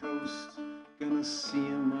the coast, gonna see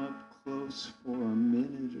him up close for a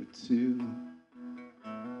minute or two,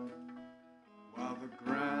 while the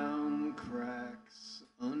ground cracks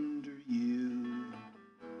under you.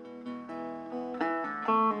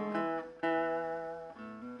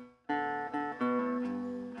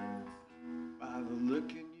 By the look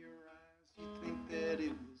in your eyes, you think that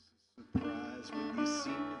it was a surprise, but you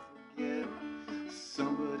seem to forget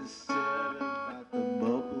somebody said about the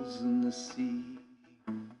bubbles in the sea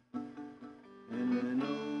and an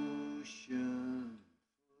ocean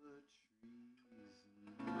full of trees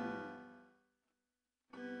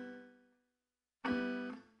and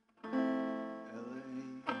LA.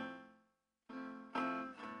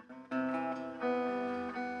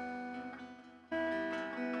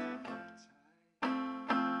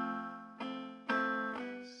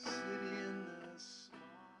 City in the small,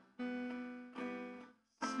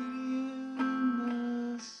 city in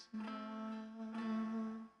the small.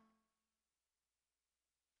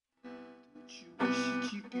 Don't you wish that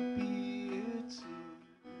you could be here too?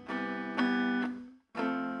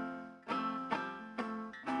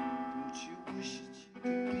 Don't you wish that you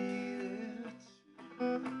could be there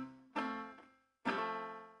too?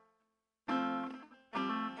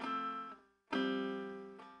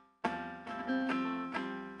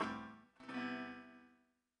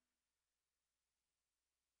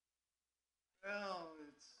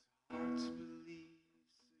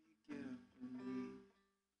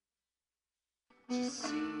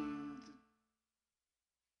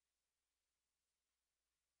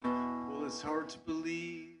 it's hard to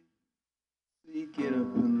believe. So you get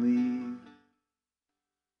up and leave.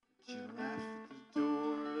 But you laugh at the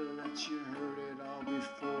door that you heard it all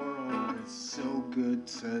before. Oh, it's so good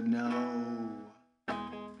to know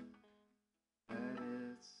that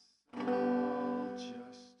it's all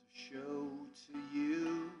just a show to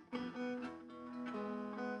you.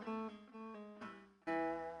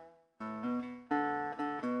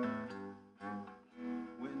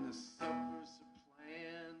 When the suppers are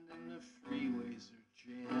planned and the freeways are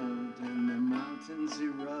jammed and the mountains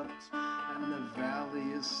erupt and the valley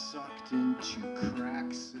is sucked into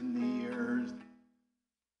cracks in the earth,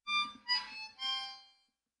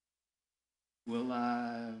 will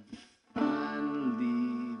I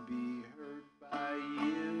finally be heard by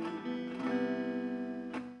you?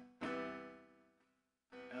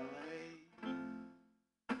 LA.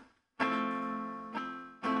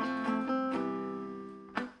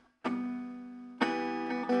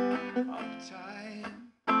 Uptight,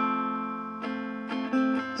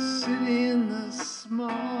 city in the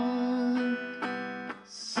smog,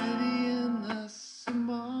 city in the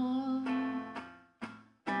smog.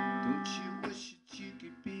 Don't you wish that you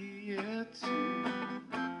could be here too?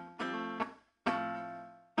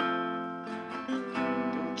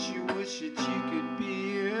 Don't you wish that you could be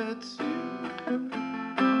here too?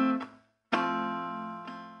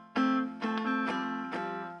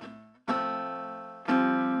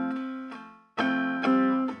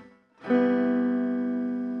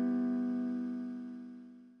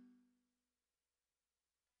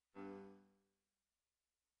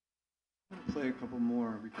 Play a couple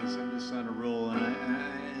more because I'm just on a roll, and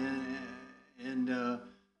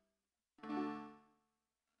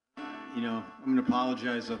you know, I'm gonna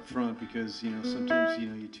apologize up front because, you know, sometimes, you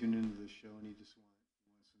know, you tune into the show and you just want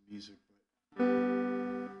some music, but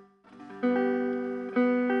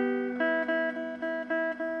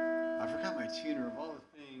I forgot my tuner of all the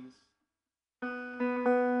things.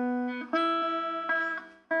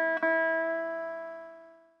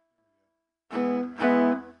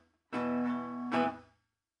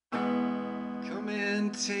 Come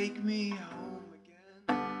and take me home again.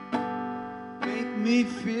 Make me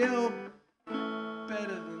feel better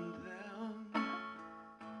than them.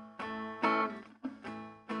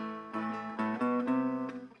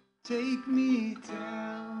 Take me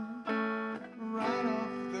down, right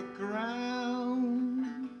off the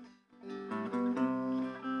ground.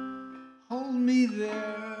 Hold me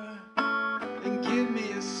there and give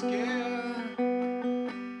me a scare.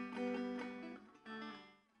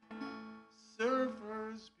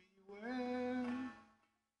 Surfers beware.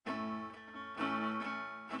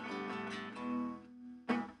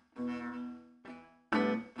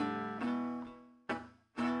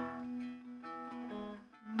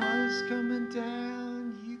 Mother's coming down,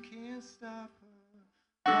 you can't stop her.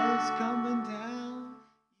 Mother's coming down,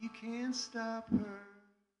 you can't stop her.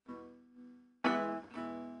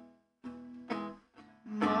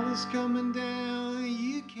 Mother's coming down,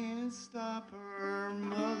 you can't stop her.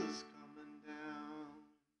 Mother's coming down,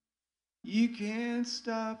 you can't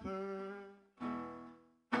stop her.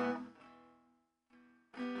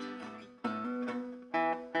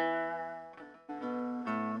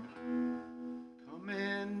 Come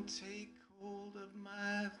and take hold of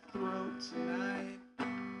my throat tonight.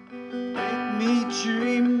 Make me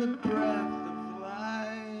dream the breath of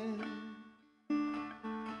life.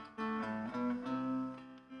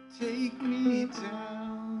 Take me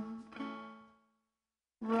down,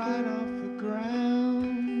 right off the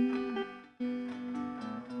ground.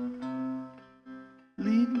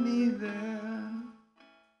 Lead me there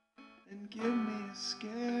and give me a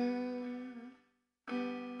scare.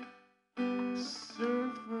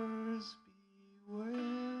 Surfers beware.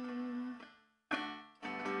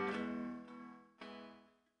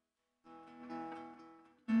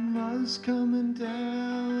 Mother's coming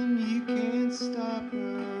down, you can't stop her.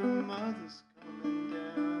 Mother's coming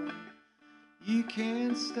down, you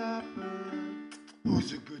can't stop her.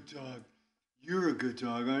 Who's a good dog? You're a good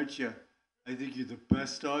dog, aren't you? I think you're the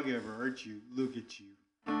best dog ever, aren't you? Look at you.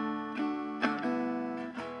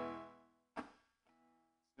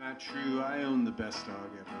 Not true, I own the best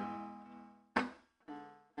dog ever.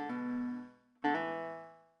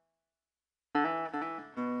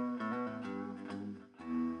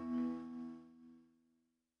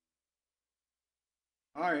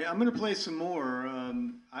 All right, I'm gonna play some more.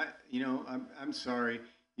 I'm sorry.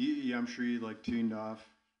 I'm sure you like tuned off,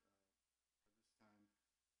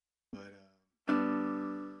 but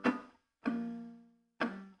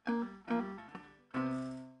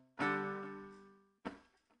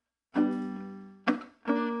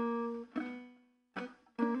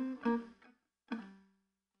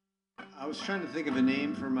I was trying to think of a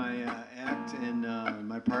name for my act, and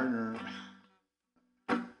my partner.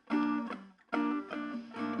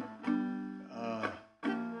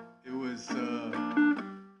 It was. What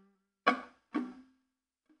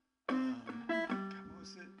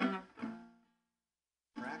was it?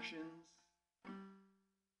 Fractions.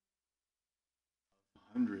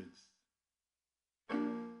 Hundreds.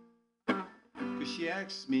 Because she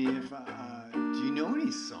asked me if do you know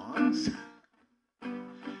any songs?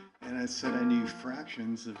 And I said I knew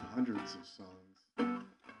fractions of hundreds of songs.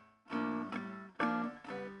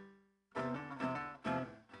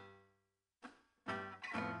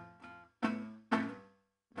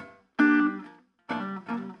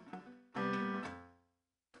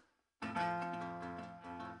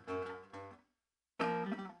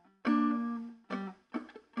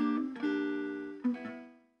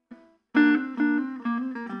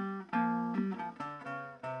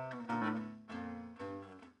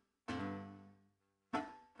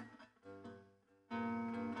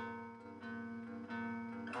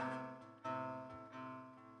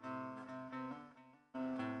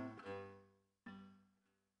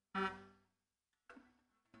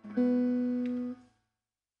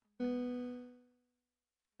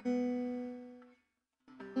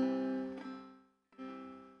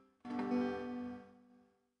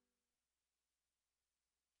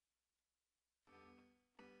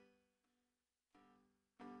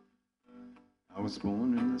 I was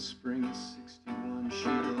born in the spring of '61. She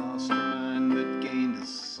lost her mind but gained a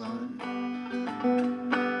son.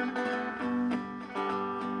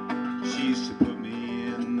 She used to put me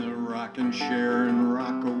in the rocking chair and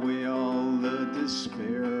rock away all the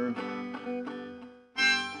despair.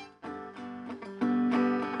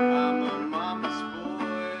 I'm a mama's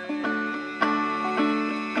boy,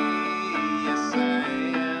 yes I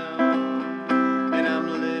am, and I'm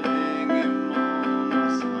living in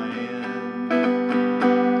mama's land.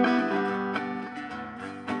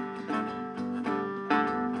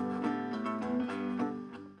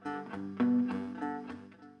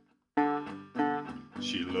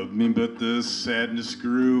 She loved me, but the sadness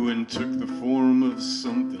grew and took the form of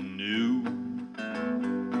something new.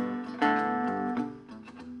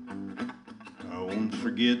 I won't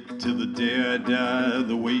forget till the day I die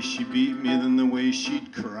the way she beat me, then the way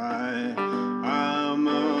she'd cry. I'm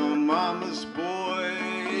a mama's boy,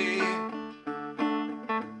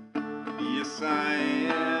 yes I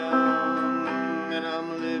am, and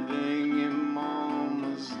I'm living in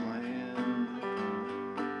mama's land.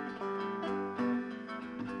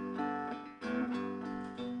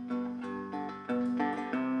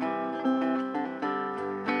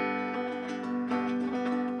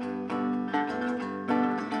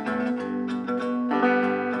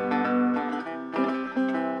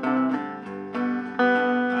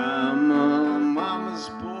 I'm a mama's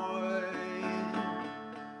boy,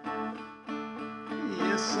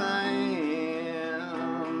 yes I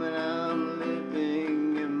am, and I'm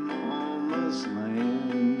living in mama's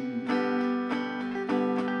land.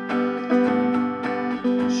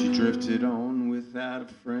 She drifted on without a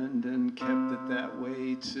friend and kept it that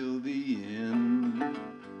way till the end.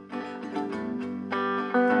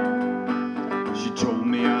 She told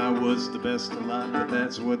me I was the best of lot, but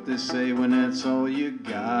that's what they say when that's all you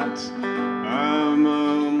got. I'm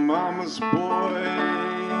a mama's boy,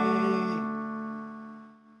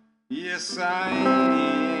 yes I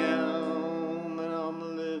am, and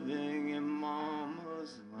I'm living in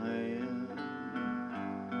mama's land.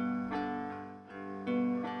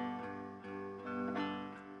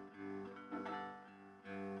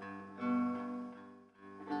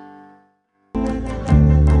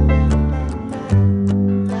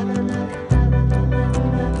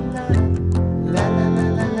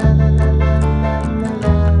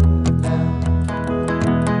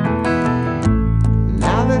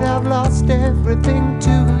 Now that I've lost everything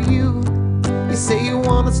to you, you say you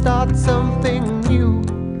wanna start something new,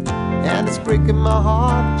 and it's breaking my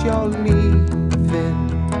heart you're leaving.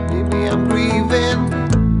 Maybe I'm grieving,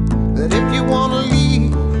 but if you wanna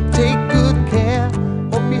leave, take good care.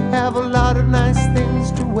 Hope you have a lot of nice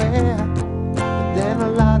things to wear, but then a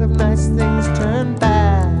lot of nice things turn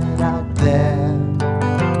bad out there.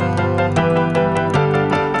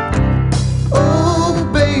 Oh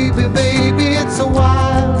baby, baby, it's a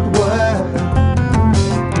wild world.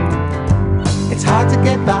 It's hard to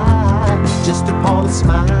get by just upon a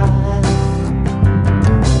smile.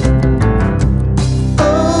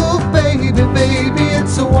 Oh baby, baby,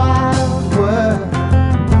 it's a wild world.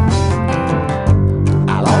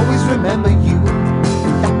 I'll always remember you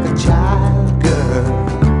like a child girl.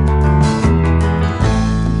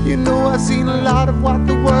 You know I've seen a lot of what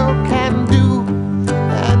the world can do,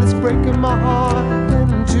 and it's breaking my heart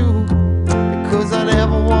in two, because I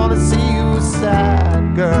never wanna see you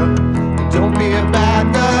sad, girl. Don't be a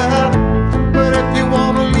bad girl, but if you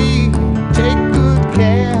wanna leave, take good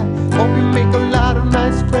care. Hope you make a lot of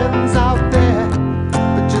nice friends out there,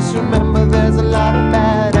 but just remember there's a lot of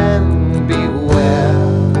bad, and beware.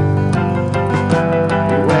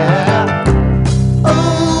 Beware.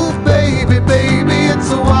 Oh baby, baby,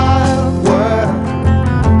 it's a wild world.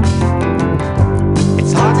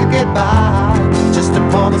 It's hard to get by just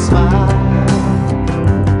upon a smile.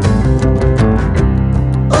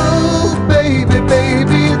 Oh baby,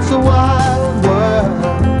 baby, it's a wild world,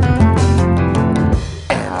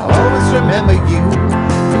 and I'll always remember you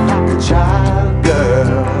like a child,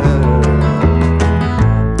 girl.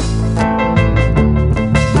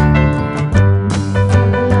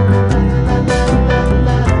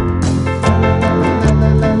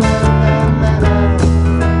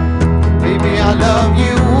 Baby, I love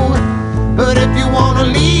you, but if you wanna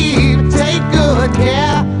leave, take good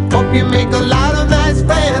care. Hope you make a lot of nice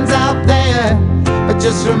friends out there, but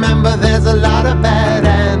just remember there's a lot of bad,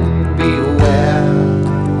 and beware.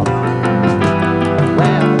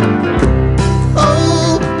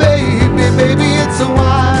 Oh baby, baby, it's a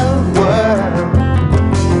wild world.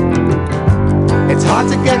 It's hard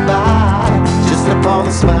to get by just upon a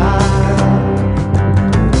smile.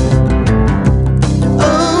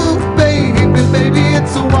 Oh baby, baby,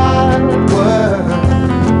 it's a wild world.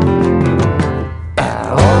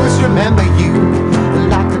 I'll always remember you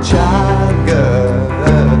like a child, girl.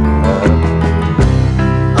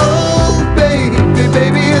 Oh baby,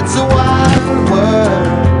 baby, it's a wild world,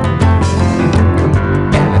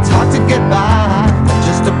 and it's hard to get by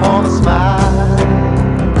just upon a smile.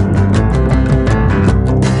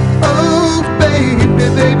 Oh baby,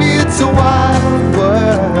 baby, it's a wild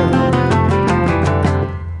world,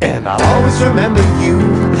 and I'll always remember you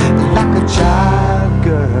like a child,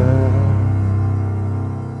 girl.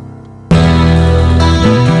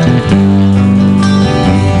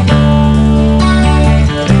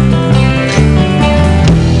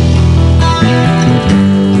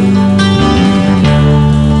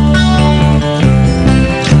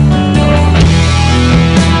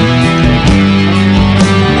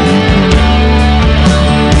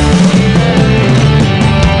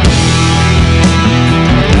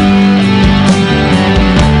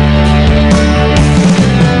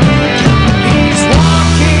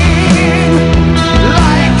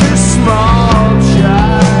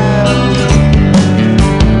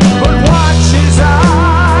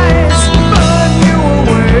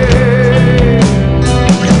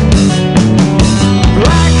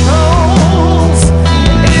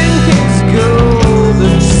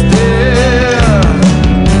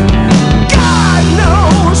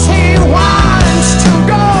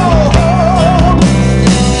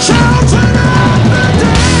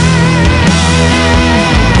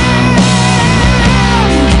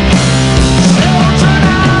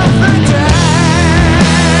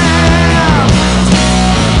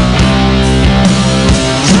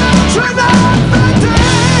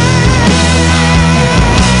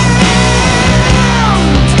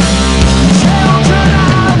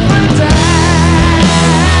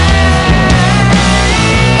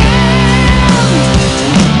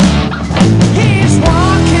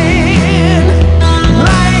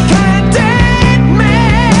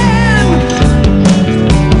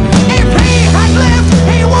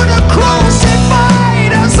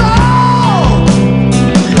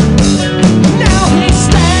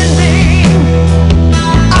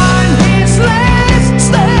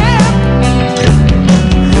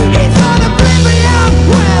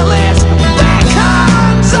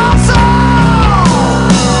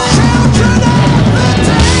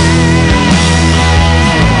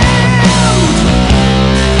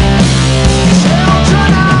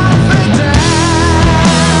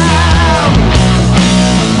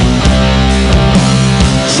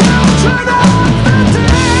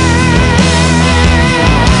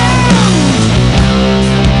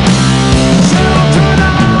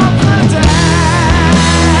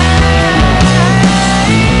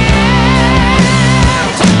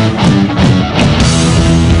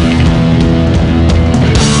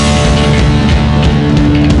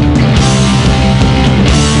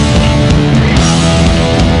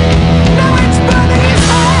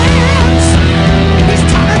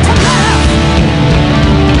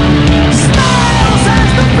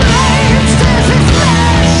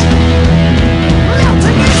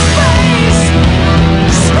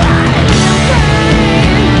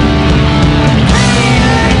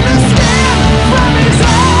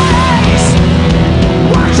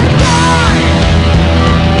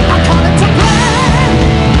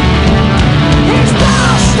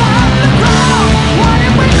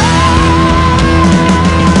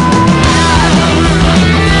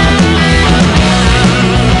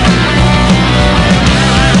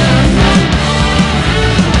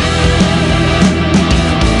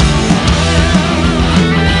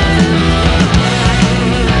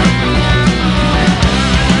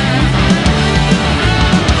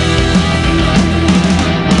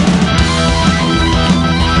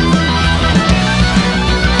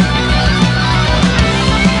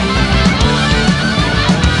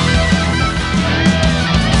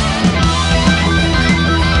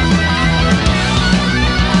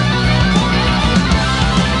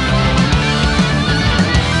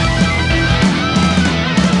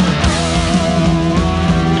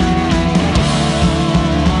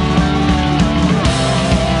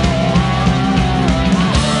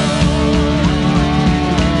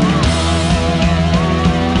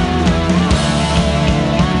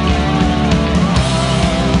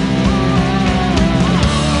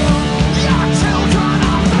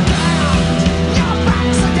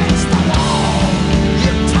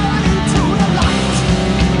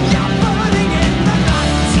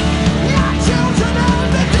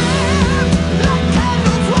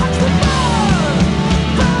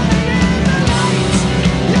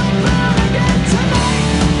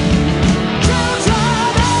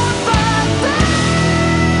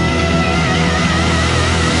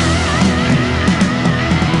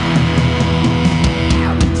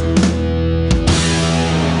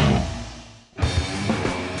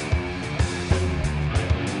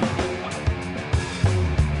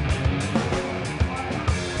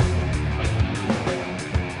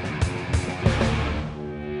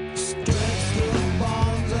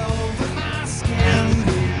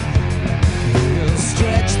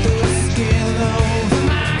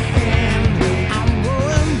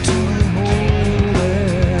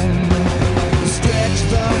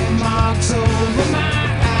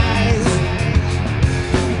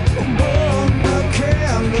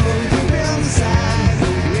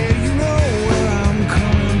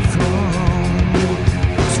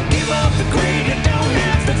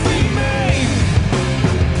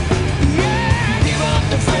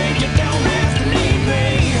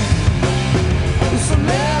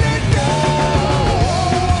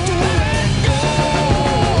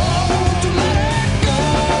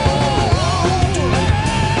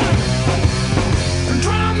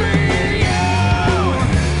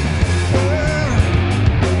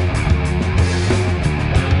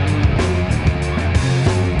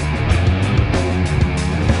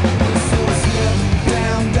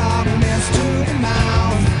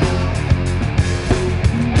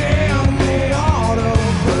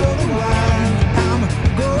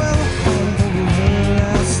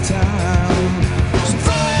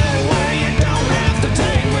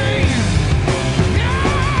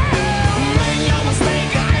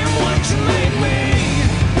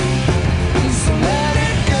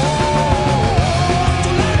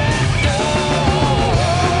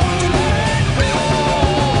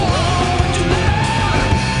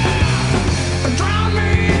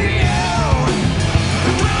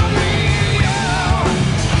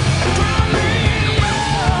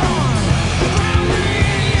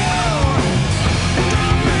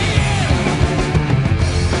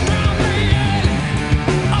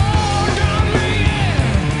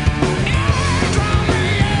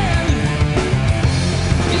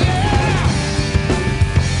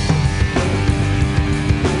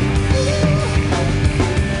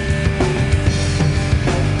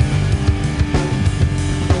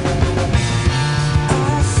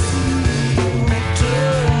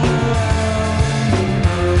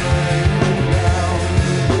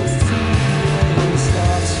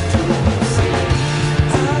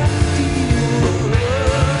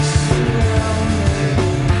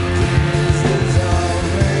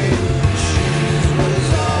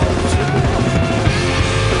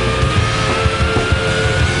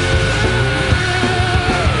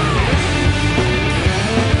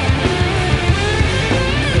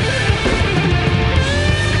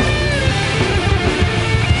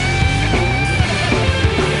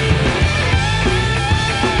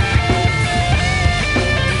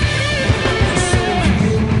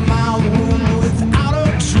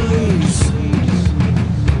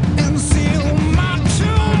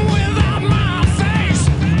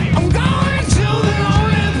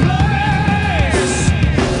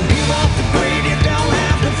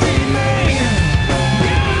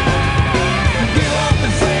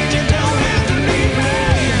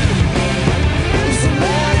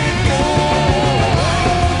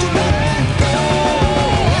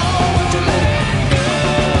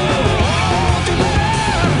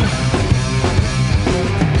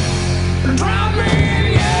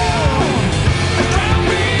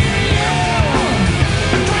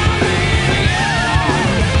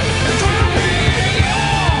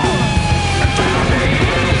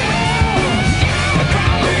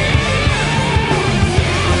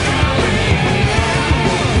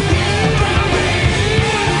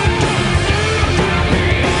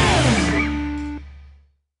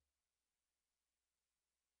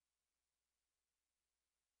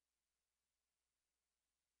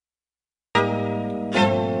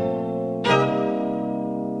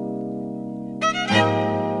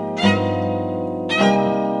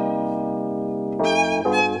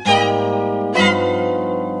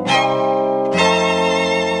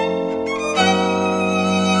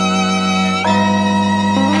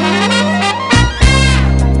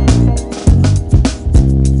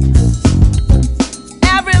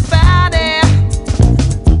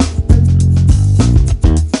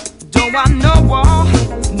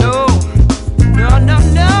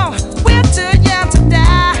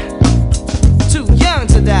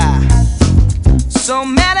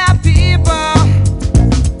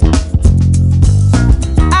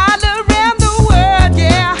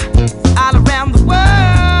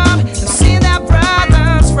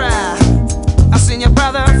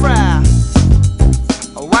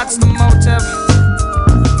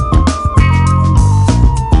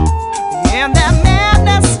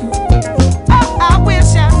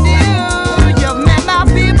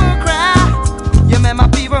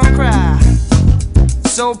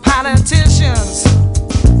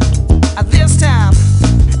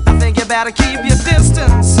 better keep your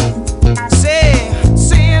distance.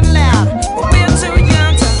 Saying loud, we're too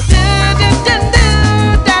young to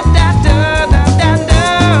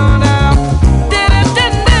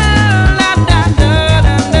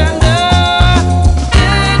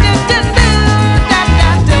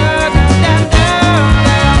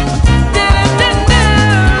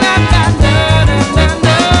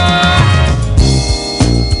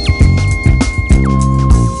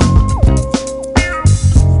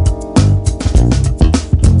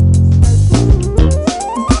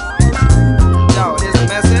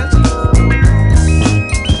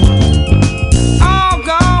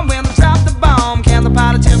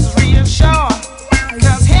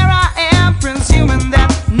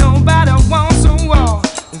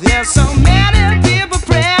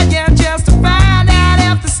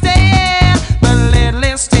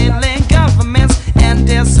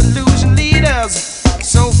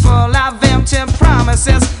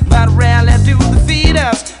but rarely do the feed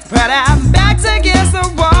us. But our backs against the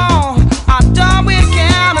wall, our door we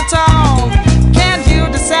can't at all. Can't you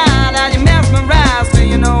decide? Are you mesmerized? Do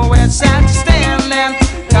you know which side you're standing?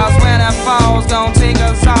 Cause when it falls, gonna take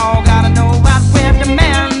us all. Gotta know what we're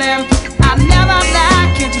demanding. I never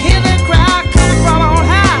lie, can't you hear the cry coming from on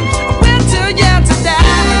high? We're too young to die.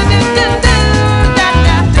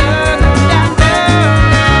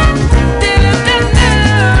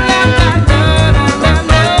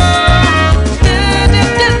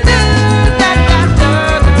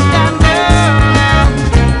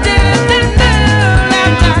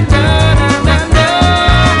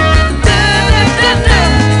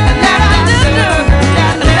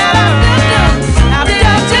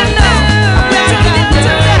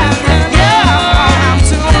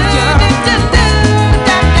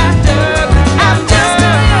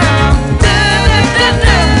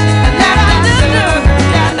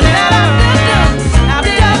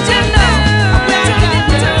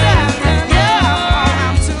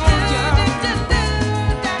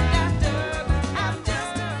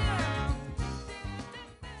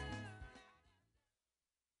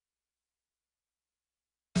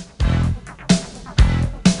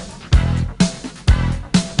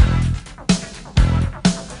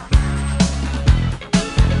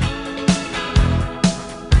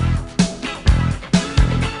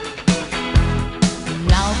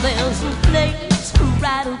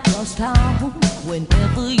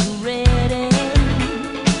 Whenever you're ready,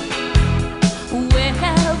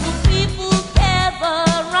 wherever people gather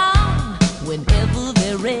around, whenever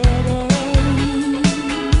they're ready.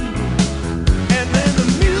 And then the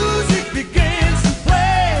music begins to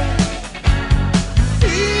play.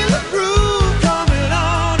 Feel the groove coming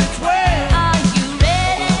on its way. Are you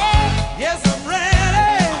ready? Yes, I'm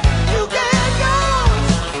ready. You get yours.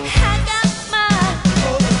 I got mine.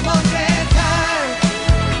 Oh, the monkey time.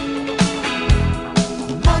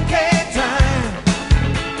 Monkey time.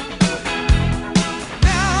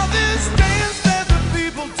 Now this dance that the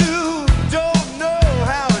people do, don't know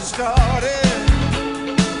how it started.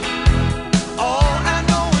 All I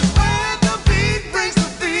know is when the beat breaks the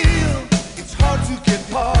feel, it's hard to get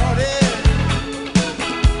parted.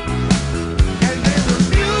 And then the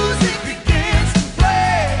music begins to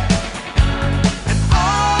play, and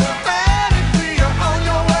automatically you're on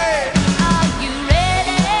your way. Are you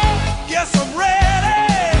ready? Yes, I'm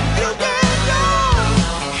ready. You get yours.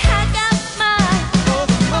 I got mine. Oh,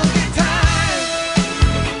 the monkey time.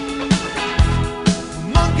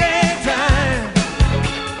 Monkey time.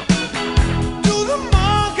 Do the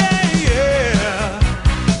monkey, yeah.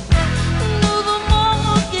 Do the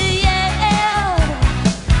monkey, yeah.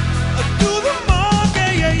 Do the monkey,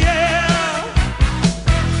 yeah, yeah.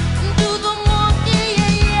 Do the monkey,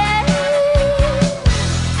 yeah.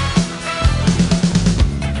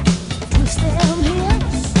 Twist them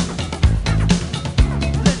hips.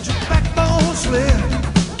 Let your backbone slip.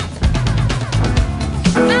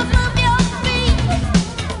 Now move your feet.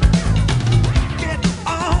 Get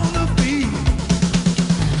on the beat.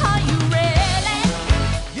 Are you ready?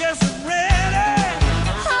 Yes, I'm ready.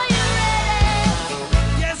 Are you ready?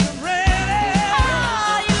 Yes, I'm ready.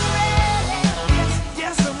 Are you ready?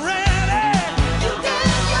 Yes, I'm ready. You get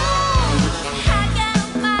yours. I got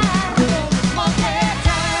mine. Monkey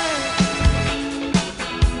time.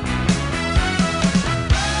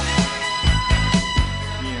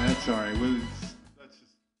 Yeah, that's all right. Well,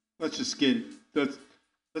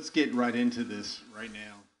 let's get right into this right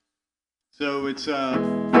now. So it's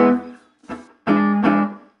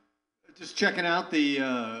just checking out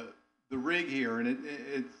the rig here,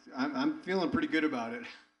 and I'm feeling pretty good about it.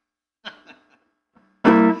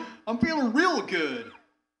 I'm feeling real good.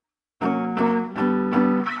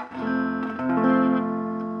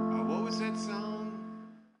 What was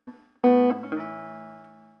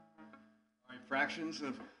fractions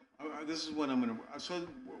of. This is what I'm gonna. So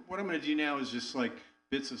what I'm gonna do now is just like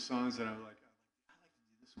bits of songs that I like.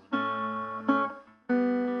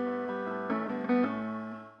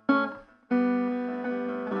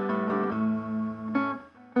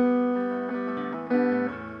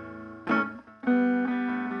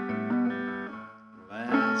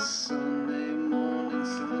 Last Sunday morning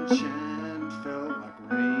sunshine felt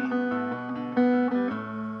like rain.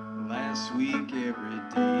 Last week every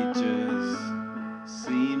day just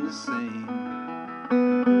seemed the same.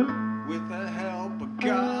 With the help of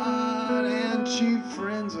God and cheap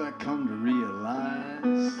friends, I come to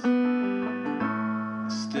realize I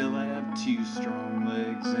still have two strong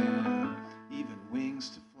legs and even wings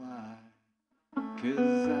to fly.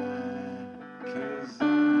 'Cause I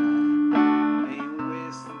ain't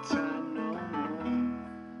wasting time no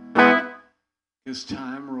more. 'Cause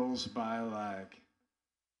time rolls by like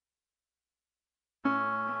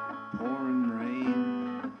pouring rain.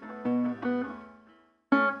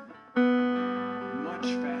 Much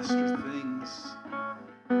faster things.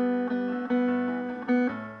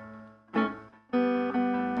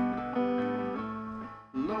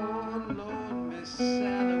 Lord, Lord, Miss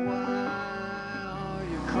Sally, why are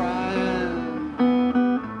you crying?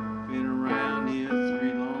 Been around here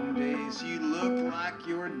 3 long days. You look like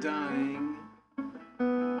you're dying.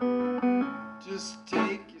 Just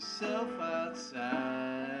take yourself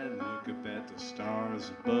outside, look up at the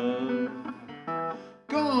stars above.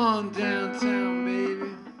 Go on downtown,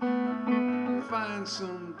 baby, find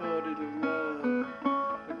somebody to love.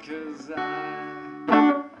 Because I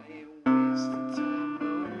ain't wasting time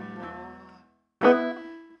no more.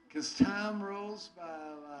 'Cause time rolls by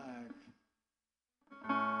like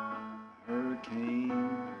a hurricane.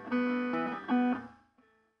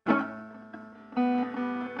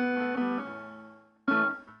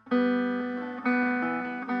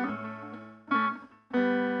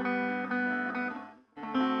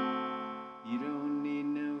 You don't need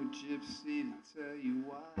no gypsy to tell you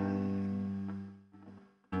why.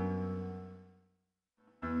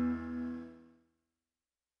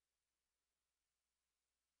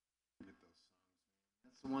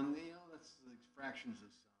 That's the one, that's like fractions of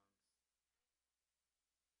songs.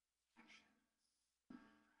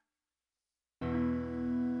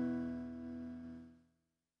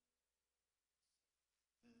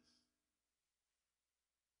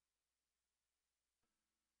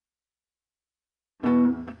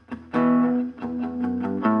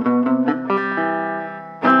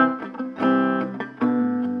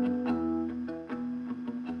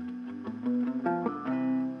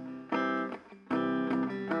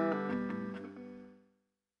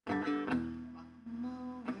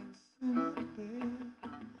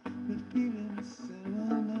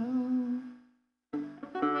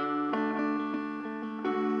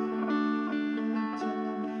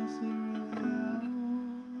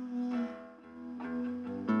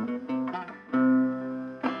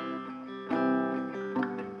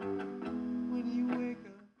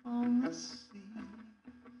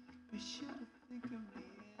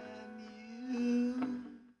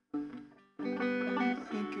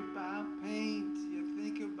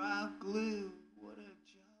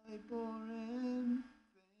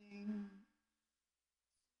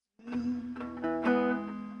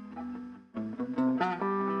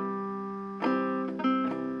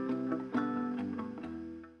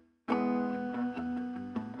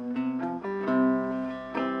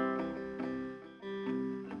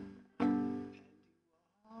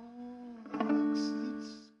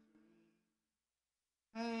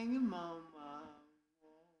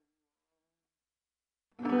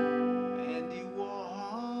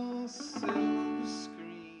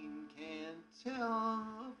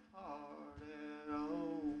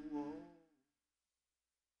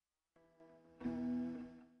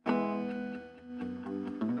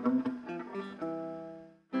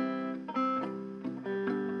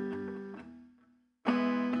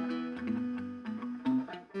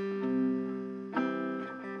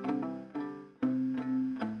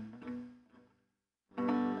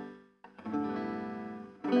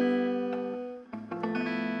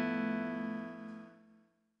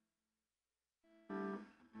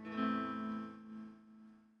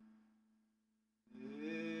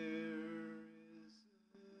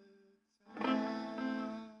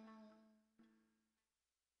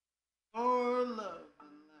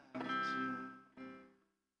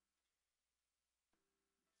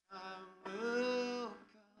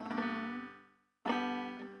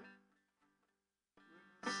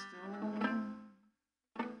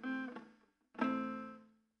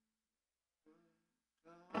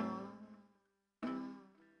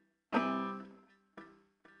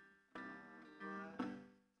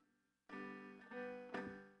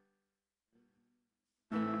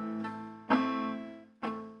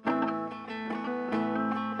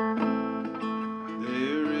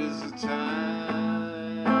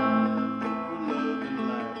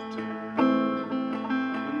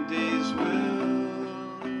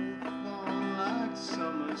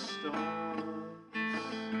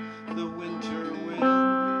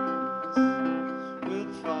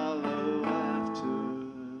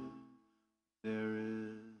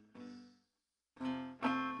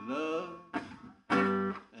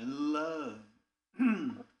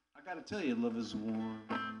 tell you, love is warm.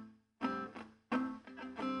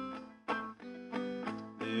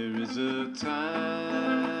 There is a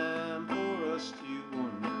time for us to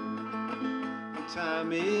wonder. The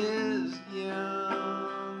time is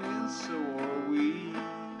young, and so are we.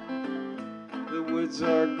 The woods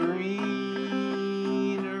are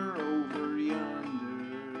greener over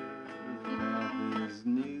yonder. The path is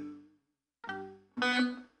new.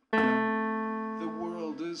 The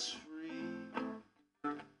world is free.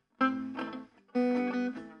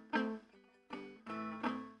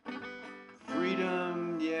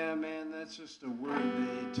 Freedom, yeah, man, that's just a word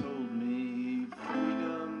they told me.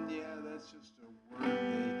 Freedom, yeah, that's just a word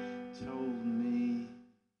they told me.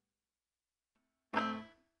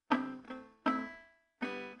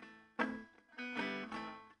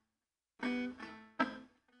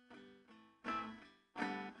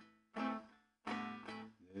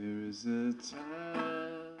 There is a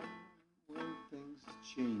time when things are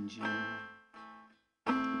changing.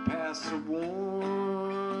 The paths are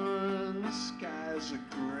worn, the skies are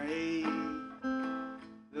gray.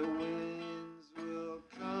 The winds will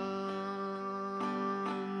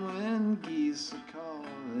come when geese are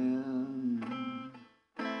calling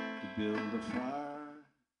to build a fire.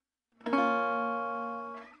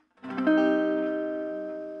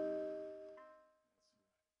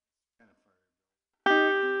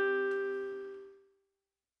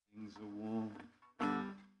 Things are warm.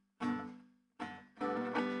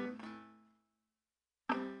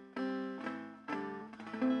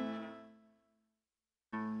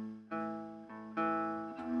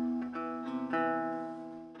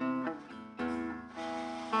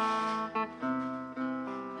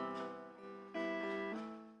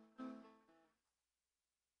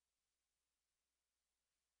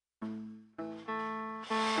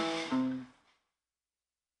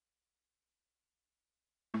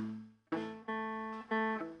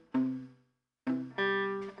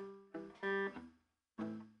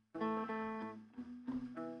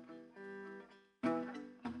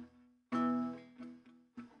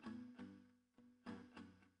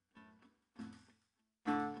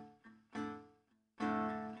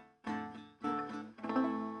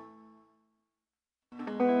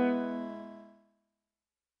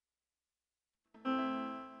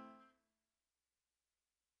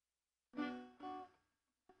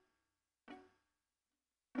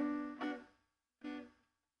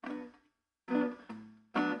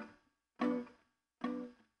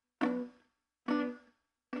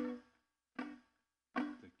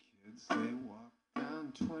 They walk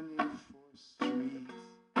down 24th Street.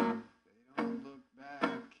 They don't look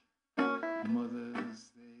back. Mothers,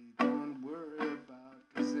 they don't worry about,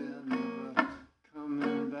 'cause they're never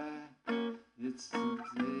coming back. It's the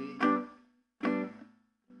day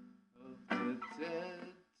of the dead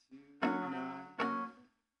tonight.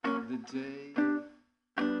 The day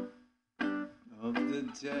of the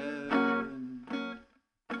dead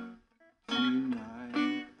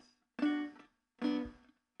tonight.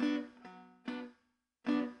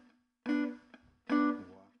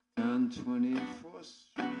 On 24th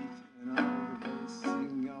Street, and all the boys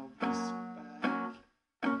sing Elvis back.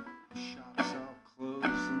 The shops all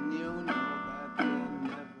closed, and you know that they're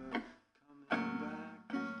never coming back.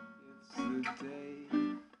 It's the day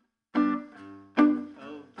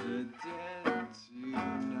of the dead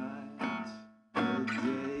tonight. The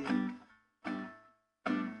day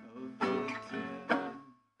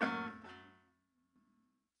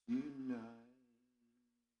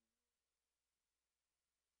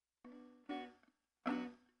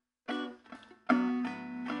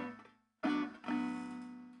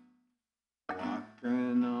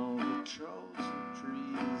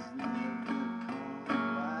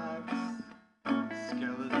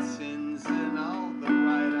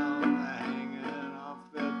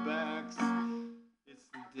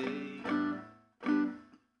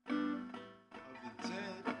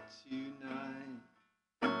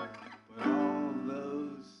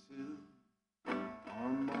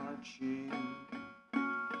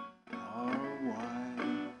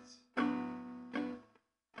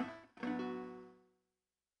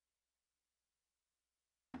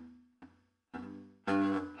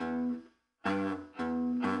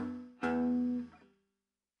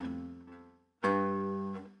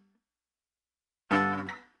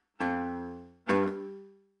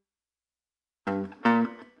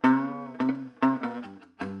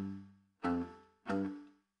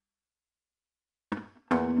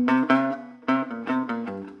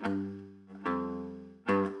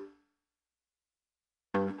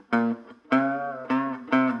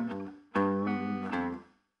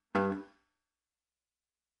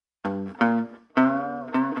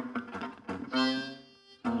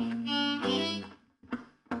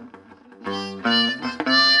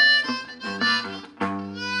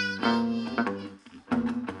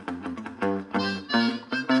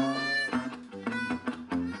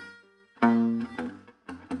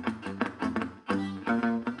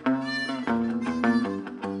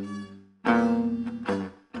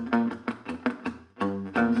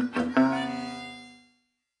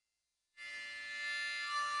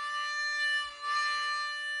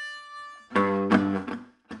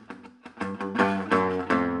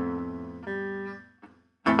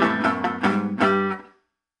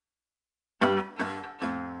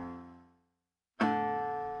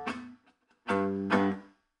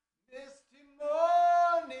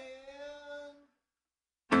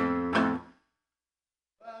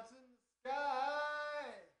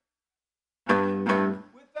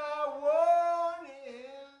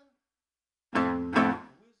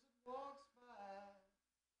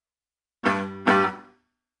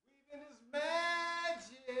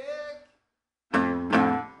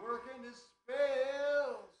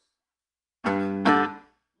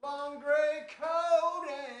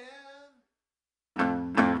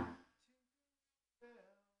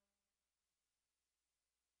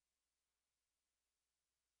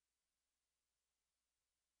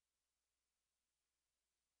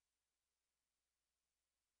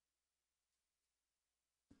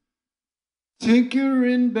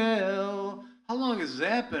Tinkerin' Bell. How long has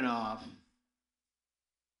that been off?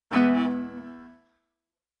 No,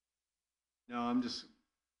 I'm just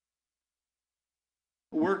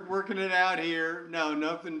working it out here. No,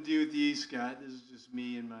 nothing to do with you, Scott. This is just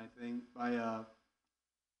me and my thing. My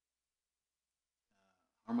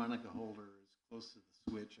harmonica holder is close to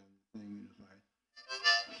the switch on the thing. If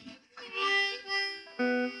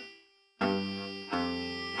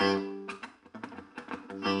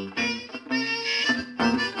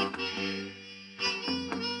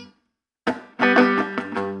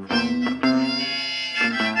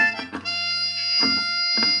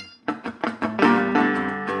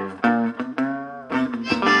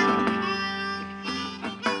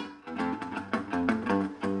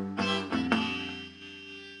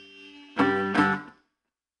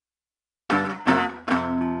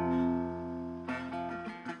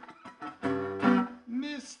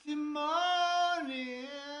misty morning,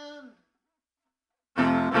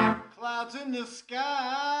 clouds in the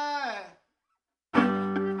sky,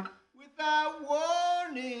 without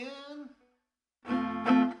warning,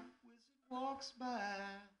 wizard walks by,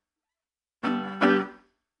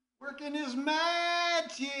 working his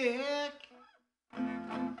magic,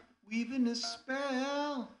 weaving a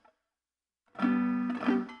spell,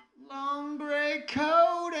 long gray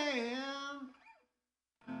coat and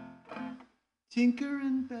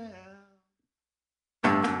tinkering bell.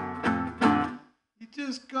 He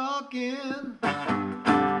just gawking,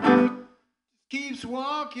 just keeps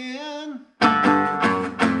walking,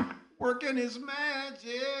 working his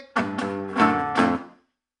magic.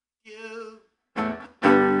 Yeah.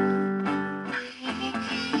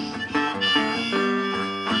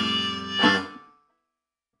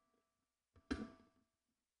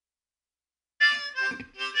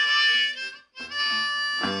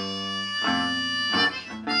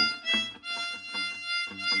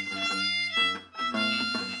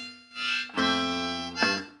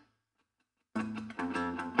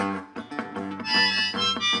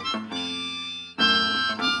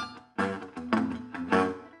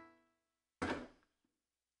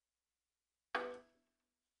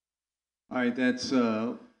 All right, that's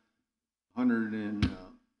 100 and what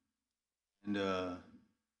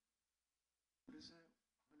is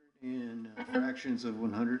that? 100 and fractions of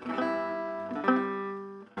 100.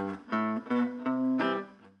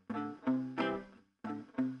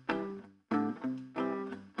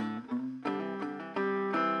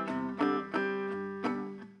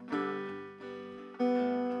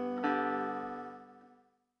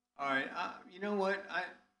 All right, you know what?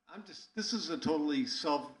 I'm just. This is a totally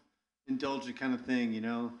self-indulgent kind of thing, you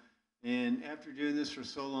know. And after doing this for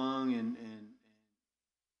so long, and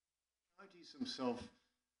I do some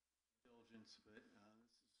self-indulgence, but this is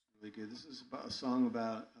really good. This is about a song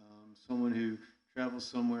about someone who travels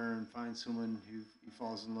somewhere and finds someone who he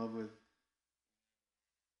falls in love with,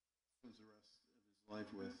 spends the rest of his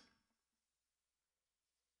life with.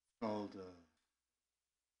 It's called.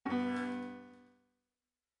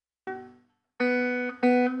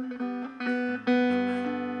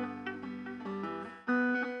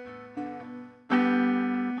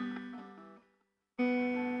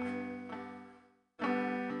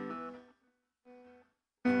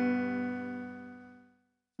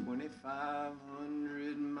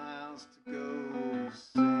 2,500 miles to go,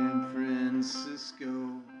 San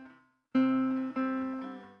Francisco,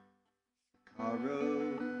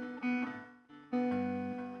 Chicago.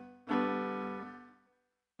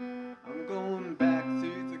 I'm going back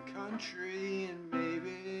through the country and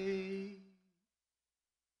maybe,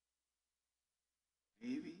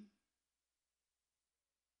 maybe,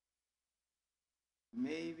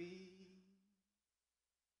 maybe.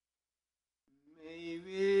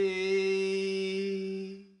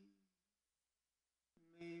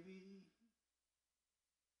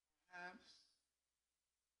 Perhaps,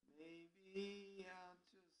 maybe I'll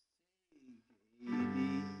just take 80.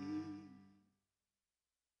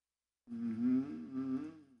 Mm-hmm.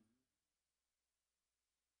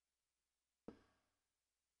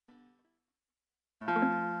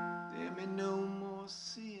 There may no more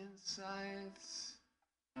seeing sights.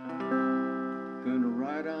 Gonna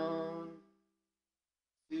ride on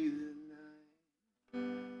through the night.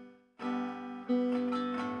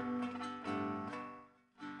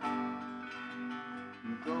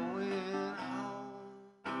 I'm going home,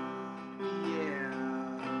 yeah.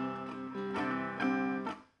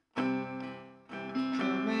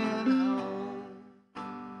 Coming home.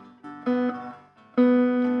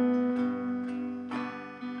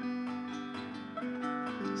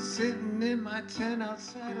 Sitting in my tent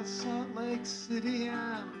outside of Salt Lake City,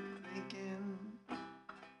 I'm thinking,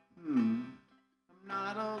 I'm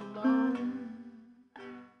not alone.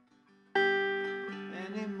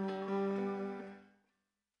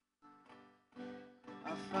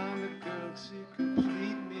 drugs who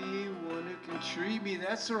complete me, one who can treat me.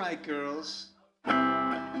 That's right, girls.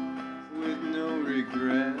 With no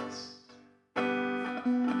regrets. The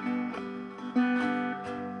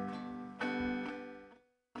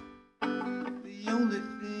only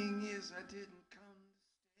thing is I didn't come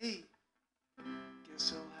to stay.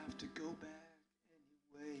 Guess I'll have to go back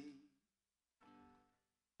anyway.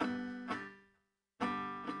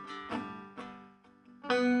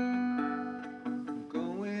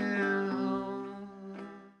 Going home,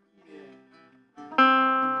 yeah.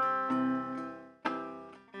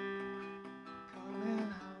 Coming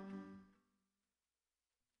home.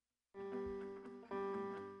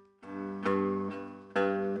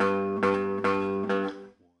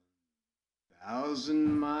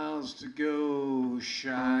 1,000 miles to go,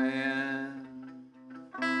 Cheyenne,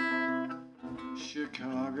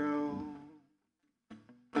 Chicago.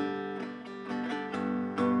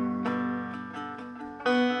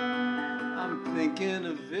 I'm thinking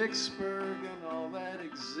of Vicksburg and all that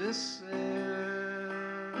exists there.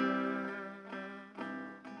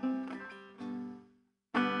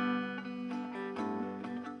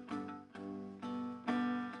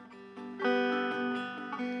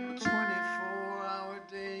 24-hour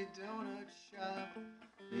day donut shop.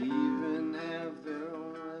 They even have their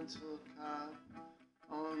own rental cop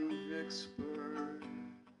on Vicksburg.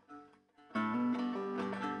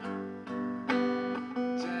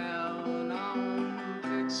 Down on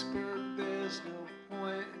Vicksburg, there's no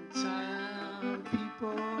point in time.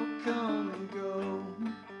 People come and go,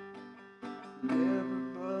 and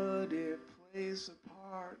everybody plays a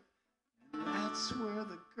part. And that's where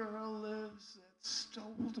the girl lives that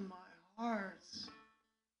stole my heart.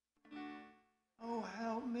 Oh,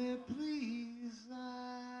 help me, please,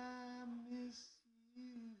 I miss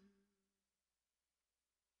you.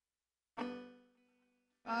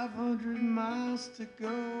 500 miles to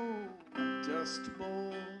go, Dust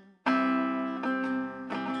Bowl,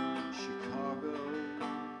 Chicago.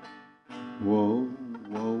 Whoa,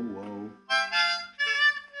 whoa, whoa.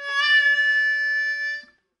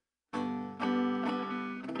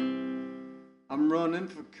 I'm running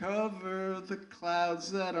for cover, the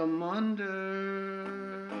clouds that I'm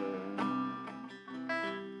under.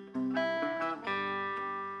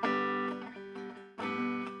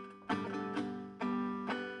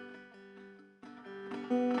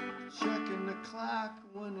 Checking the clock,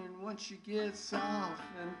 wondering when she gets off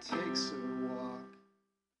and takes her walk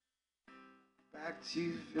back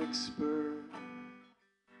to Vicksburg.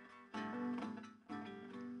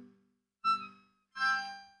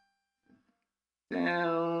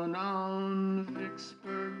 Down on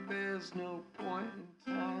Vicksburg, there's no point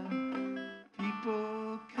in time.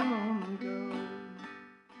 People come and go.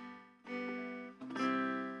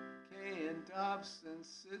 Kay and Dobson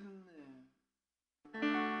sitting there,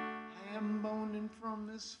 ham-boning from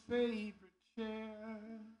his favorite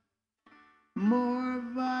chair. More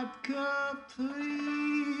vodka,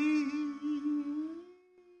 please.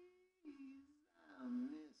 I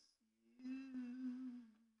miss you.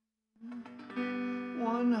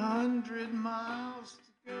 100 miles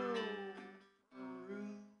to go, Peru,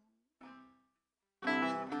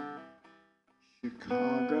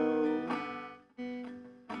 Chicago.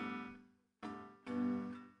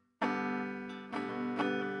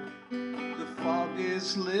 The fog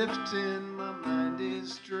is lifting, my mind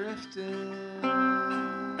is drifting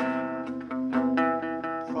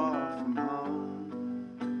far from home.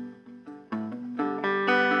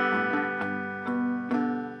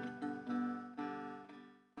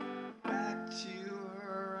 Back to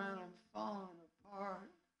her and I'm falling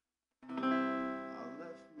apart. I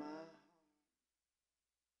left my heart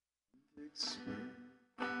in Vicksburg.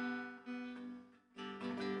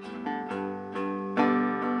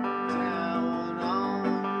 Down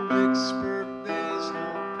on Vicksburg, there's no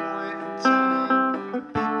point in time.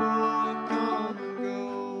 People come and go.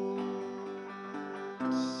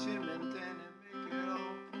 Jim and Danny make it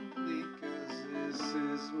all complete, 'cause this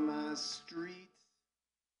is my street.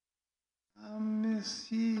 I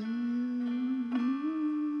miss you.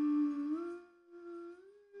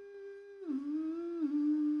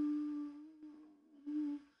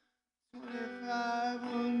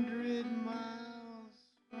 2,500 miles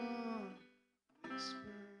from Vicksburg,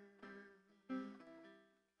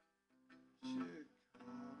 Chicago.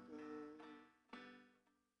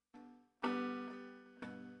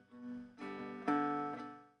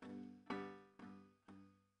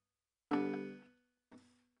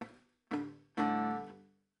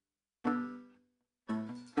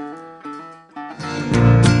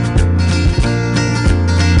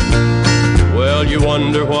 Well, you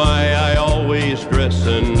wonder why I always dress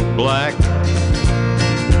in black,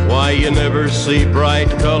 why Why you never see bright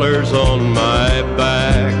colors on my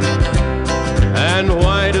back? And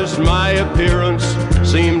why does my appearance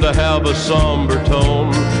seem to have a somber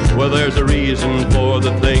tone? Well, there's a reason for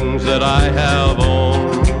the things that I have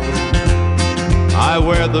on. I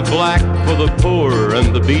wear the black for the poor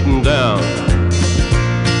and the beaten down,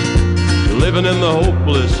 living in the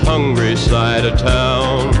hopeless, hungry side of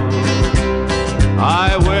town.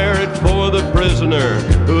 I wear it for the prisoner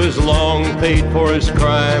who has long paid for his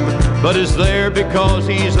crime, but is there because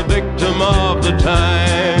he's a victim of the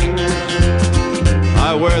times.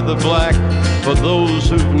 I wear the black for those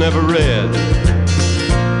who've never read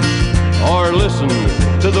or listened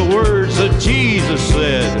to the words that Jesus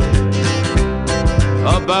said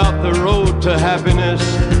about the road to happiness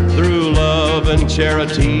through love and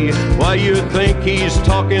charity. Why, you think he's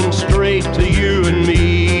talking straight to you and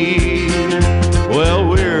me? Well,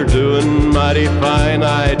 we're doing mighty fine,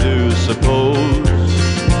 I do suppose,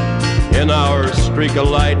 in our streak of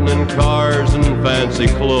lightning cars and fancy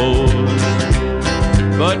clothes.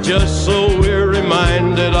 But just so we're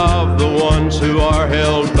reminded of the ones who are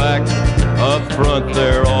held back, up front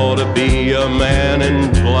there ought to be a man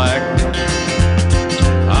in black.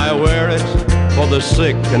 I wear it for the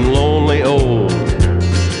sick and lonely old,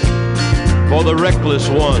 for the reckless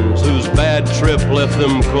ones whose bad trip left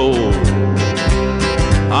them cold.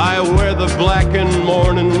 I wear the black in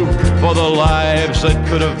mourning for the lives that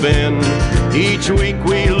could have been. Each week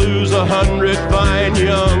we lose 100 fine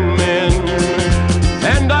young men.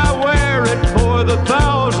 And I wear it for the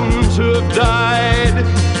thousands who have died,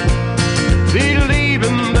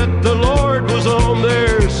 believing that the Lord was on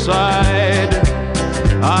their side.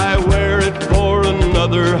 I wear it for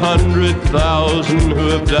another 100,000 who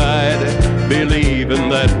have died, believing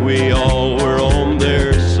that we all were on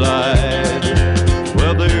their side.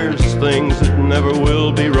 Well, there's things that never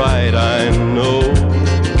will be right, I know,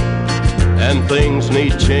 and things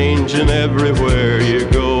need changing everywhere you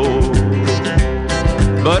go.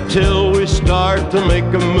 But till we start to make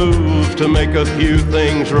a move to make a few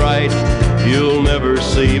things right, you'll never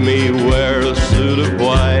see me wear a suit of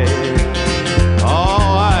white.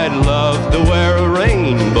 Oh, I'd love to wear a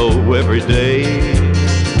rainbow every day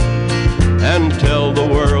and tell the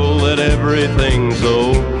world that everything's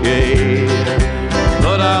okay.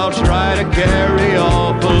 But I'll try to carry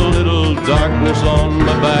off a little darkness on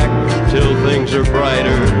my back till things are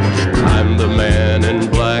brighter. I'm the man in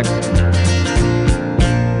black.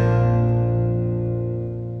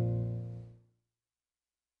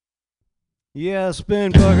 Yeah, it's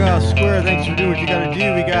been BughouseSquare. Thanks for doing what you got to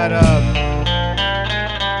do. We got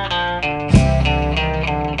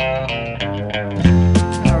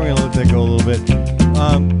we're gonna let that go a little bit.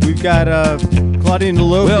 We've got Claudia and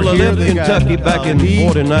Lowe. Well, I left Kentucky back in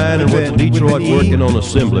 '49 and went to Detroit working on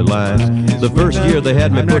assembly lines. The first year they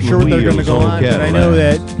had me putting wheels on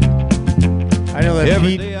Cadillacs. I know that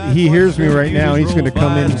he hears me right now. He's going to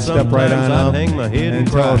come in and step right on up and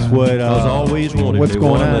tell us what's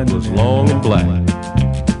going on. That was long and black.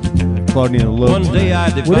 Claudia and Lowe. One day I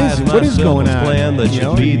devised myself a plan that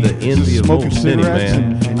should be the envy of most any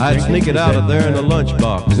man. I'd sneak it out of there in a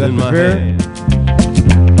lunchbox in my hand.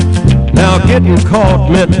 Now getting caught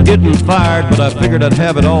meant getting fired, but I figured I'd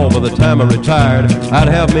have it all by the time I retired. I'd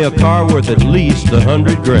have me a car worth at least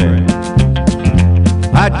 $100 grand.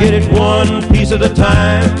 I'd get it one piece at a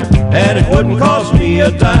time, and it wouldn't cost me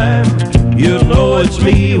a dime. You'll know it's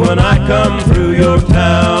me when I come through your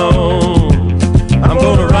town. I'm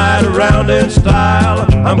gonna ride around in style,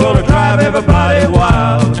 I'm gonna drive everybody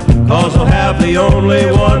wild, 'cause I'll have the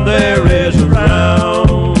only one there is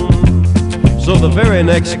around. So the very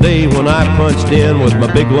next day when I punched in with my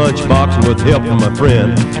big lunchbox and with help from my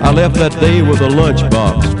friend, I left that day with a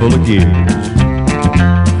lunchbox full of gears.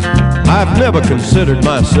 I've never considered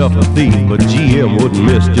myself a thief, but GM wouldn't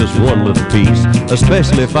miss just one little piece,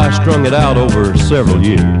 especially if I strung it out over several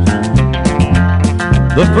years.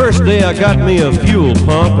 The first day I got me a fuel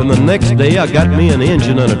pump, and the next day I got me an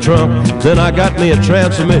engine and a trunk, then I got me a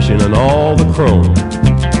transmission and all the chrome.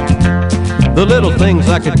 The little things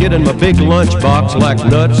I could get in my big lunchbox, like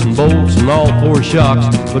nuts and bolts and all four shocks,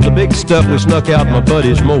 but the big stuff we snuck out my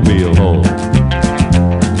buddy's mobile home.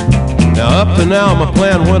 Now up to now my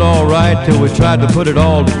plan went all right till we tried to put it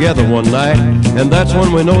all together one night, and that's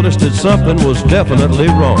when we noticed that something was definitely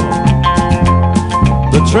wrong.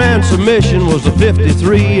 The transmission was a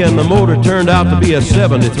 53 and the motor turned out to be a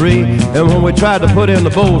 73, and when we tried to put in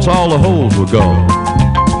the bolts, all the holes were gone.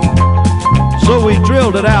 So we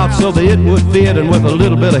drilled it out so that it would fit, and with a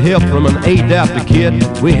little bit of help from an adapter kit,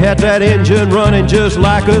 we had that engine running just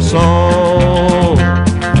like a song.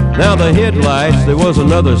 Now the headlights, there was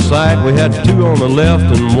another sight. We had two on the left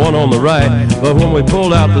and one on the right. But when we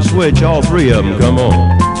pulled out the switch, all three of them come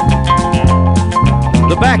on.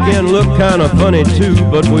 The back end looked kind of funny too,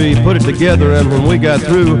 but we put it together, and when we got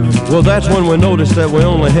through, well, that's when we noticed that we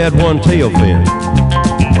only had one tail fin.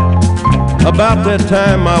 About that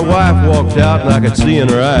time, my wife walked out, and I could see in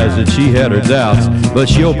her eyes that she had her doubts, but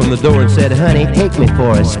she opened the door and said, "Honey, take me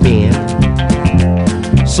for a spin."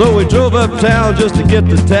 So we drove uptown just to get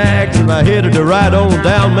the tags, and I headed to ride on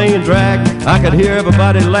down Main Drag. I could hear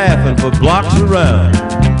everybody laughing for blocks around.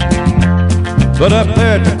 But up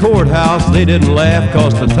there at the courthouse, they didn't laugh,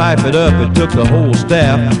 'cause to type it up, it took the whole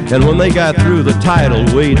staff. And when they got through, the title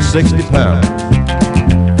weighed 60 pounds.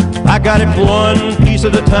 I got it one piece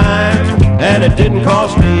at a time, and it didn't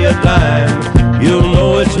cost me a dime. You'll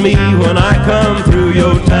know it's me when I come through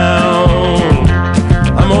your town.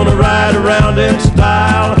 I'm gonna ride around in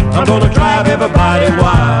style, I'm gonna drive everybody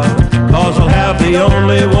wild, 'cause I'll have the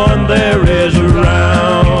only one there is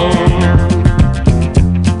around.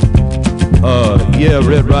 Yeah,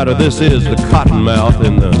 Red Rider, this is the Cottonmouth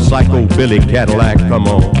in the Psycho Billy Cadillac, come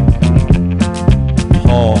on.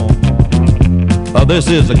 This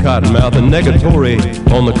is the Cottonmouth, and negatory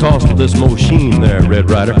on the cost of this machine there, Red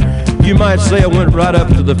Rider. You might say I went right up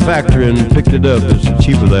to the factory and picked it up, it's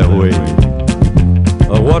cheaper that way.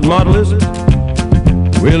 What model is it?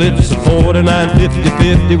 Well, it's a 49, 50,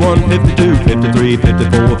 51, 52, 53,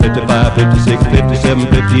 54, 55, 56, 57,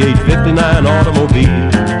 58, 59 automobile.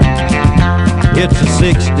 It's a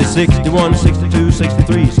 60, 61, 62,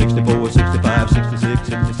 63, 64, 65, 66,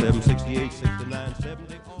 67, 68, 69,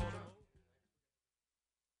 70.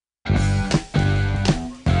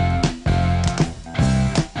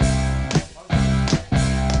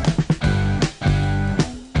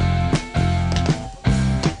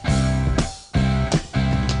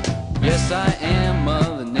 Yes, I am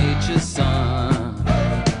Mother Nature's son,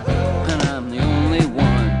 and I'm the only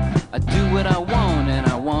one. I do what I want, and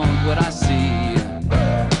I want what I see.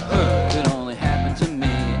 Could only happen to me.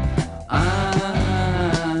 I'm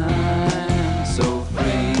so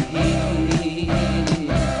free.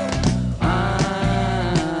 I'm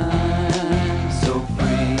so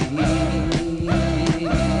free.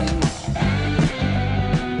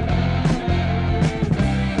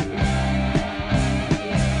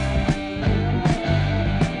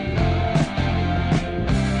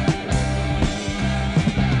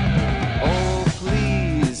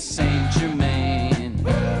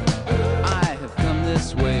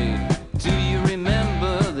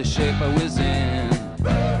 I was in.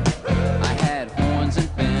 I had horns and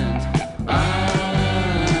fins. I'm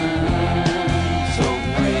so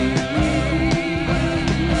free.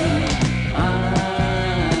 I'm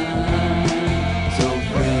so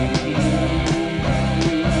free.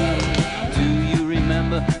 Do you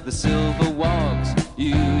remember the silver walks?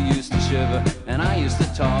 You used to shiver and I used to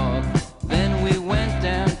talk. Then we went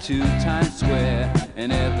down to Times Square,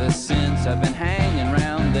 and ever since I've been hanging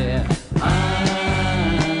around there.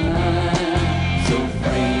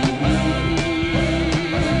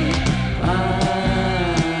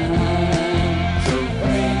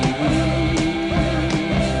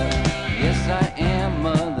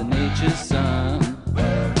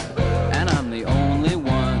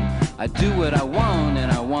 I do what I want,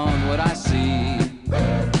 and I want what I see.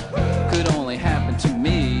 Could only happen to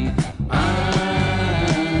me. I'm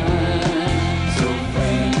so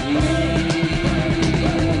free.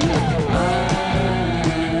 I'm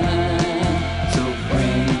so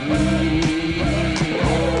free.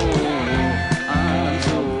 Oh, I'm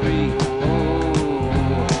so free. Oh,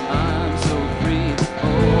 I'm so free. Oh,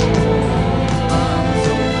 I'm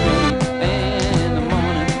so free. In the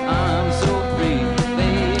morning, I'm so free.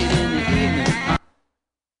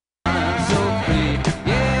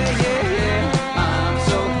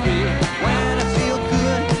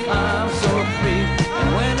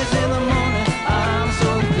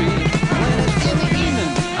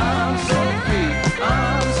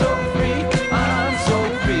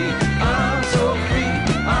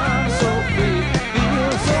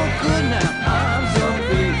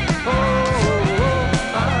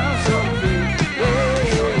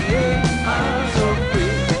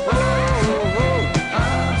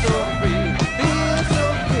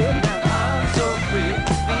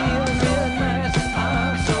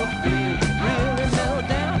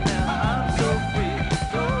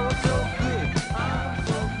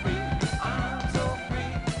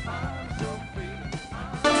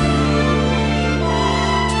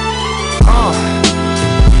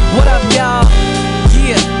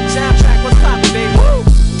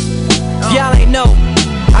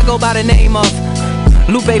 By the name of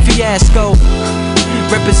Lupe Fiasco,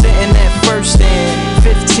 representing that first and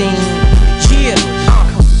 15. Yeah,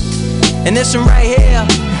 and this one right here,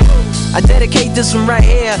 I dedicate this one right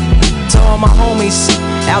here to all my homies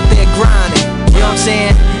out there grinding. You know what I'm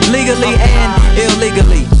saying? Legally and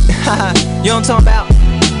illegally. You know what I'm talking about?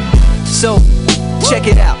 So, check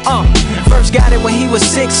it out. First got it when he was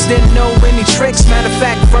 6, didn't know any tricks. Matter of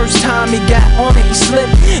fact, first time he got on it, he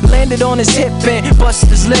slipped, landed on his hip and busted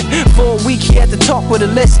his lip. For a week he had to talk with a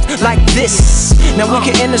list like this. Now we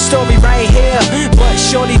can end the story right here, but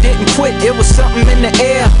shorty didn't quit, it was something in the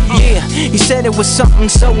air. Yeah, he said it was something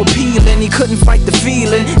so appealing, he couldn't fight the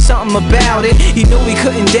feeling, something about it. He knew he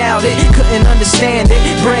couldn't doubt it, couldn't understand it,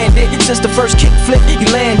 branded since the first kick flip he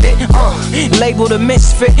landed. Labeled a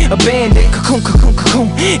misfit, a bandit, cocoon, cocoon, cocoon.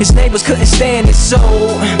 His neighbors couldn't stand it, so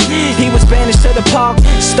he was banished to the park.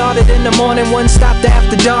 Started in the morning, one stopped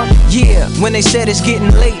after dark. Yeah, when they said it's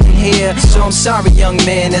getting late in here, so I'm sorry young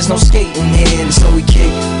man, there's no skating here. And so we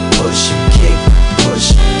kick, push, kick,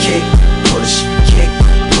 push, kick, push, kick,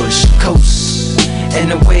 push, coast.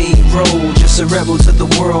 And the way he rolled, just a rebel to the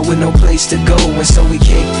world with no place to go. And so we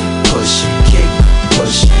kick, push, kick,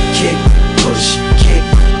 push, kick, push, kick,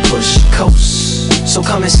 push, coast. So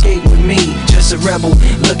come and skate with me, just a rebel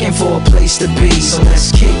looking for a place to be. So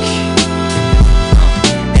let's kick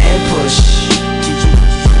and push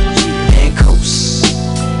and coast.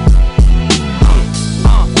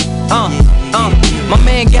 My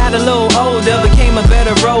man got a little older, became a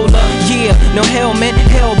better roller. Yeah, no helmet,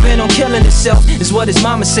 hell bent on killing himself, is what his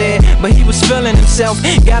mama said. But he was feeling himself,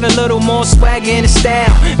 got a little more swagger in his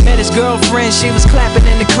style. Met his girlfriend, she was clapping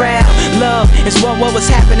in the crowd. Love is what was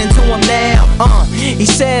happening to him now. He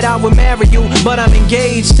said I would marry you, but I'm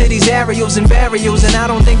engaged to these aerials and burials, and I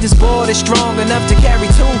don't think this board is strong enough to carry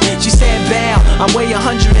two. She said bow, I weigh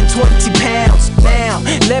 120 pounds. Now,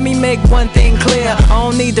 let me make one thing clear, I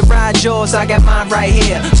don't need to ride yours, I got mine right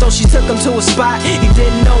here. So she took him to a spot he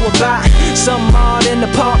didn't know about, some odd in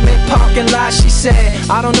the apartment parking lot. She said,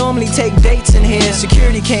 I don't normally take dates in here.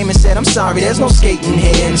 Security came and said, I'm sorry, there's no skating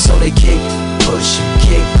here. And so they kick, push,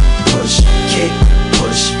 kick, push, kick,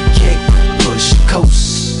 push, kick, push,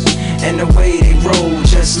 coast. And the way they roll,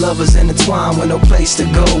 just lovers intertwined with no place to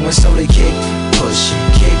go. And so they kick, push,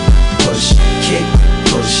 kick, push, kick,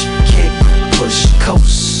 push, kick, push,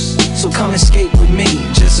 coast. So come and skate with me,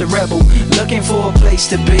 just a rebel looking for a place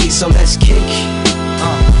to be. So let's kick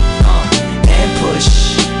and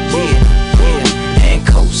push, yeah, and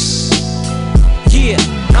coast. Yeah,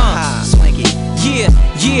 swanky.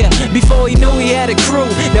 Yeah, before he knew he had a crew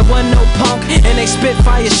that wasn't no punk, and they spit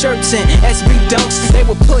fire shirts and SB dunks. They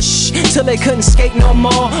would push till they couldn't skate no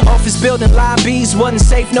more. Office building lobbies wasn't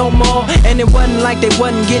safe no more, and it wasn't like they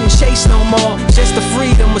wasn't getting chased no more. Just the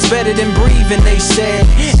freedom was better than breathing, they said.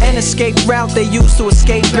 An escape route they used to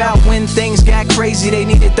escape out when things got crazy. They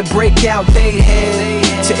needed to break out. They head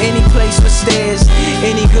to any place with stairs,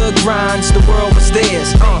 any good grinds, the world was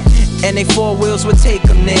theirs. And they four wheels would take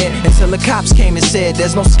them there until the cops came and said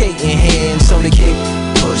there's no skating here. And so they kick,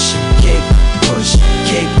 push, kick, push,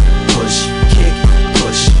 kick, push, kick,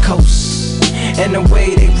 push, coast. And the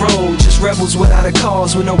way they roll, just rebels without a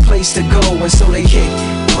cause with no place to go. And so they kick,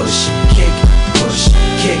 push, kick, push,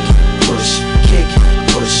 kick, push, kick,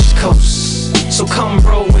 push, coast. So come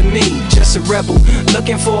roll with me, just a rebel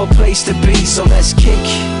looking for a place to be. So let's kick,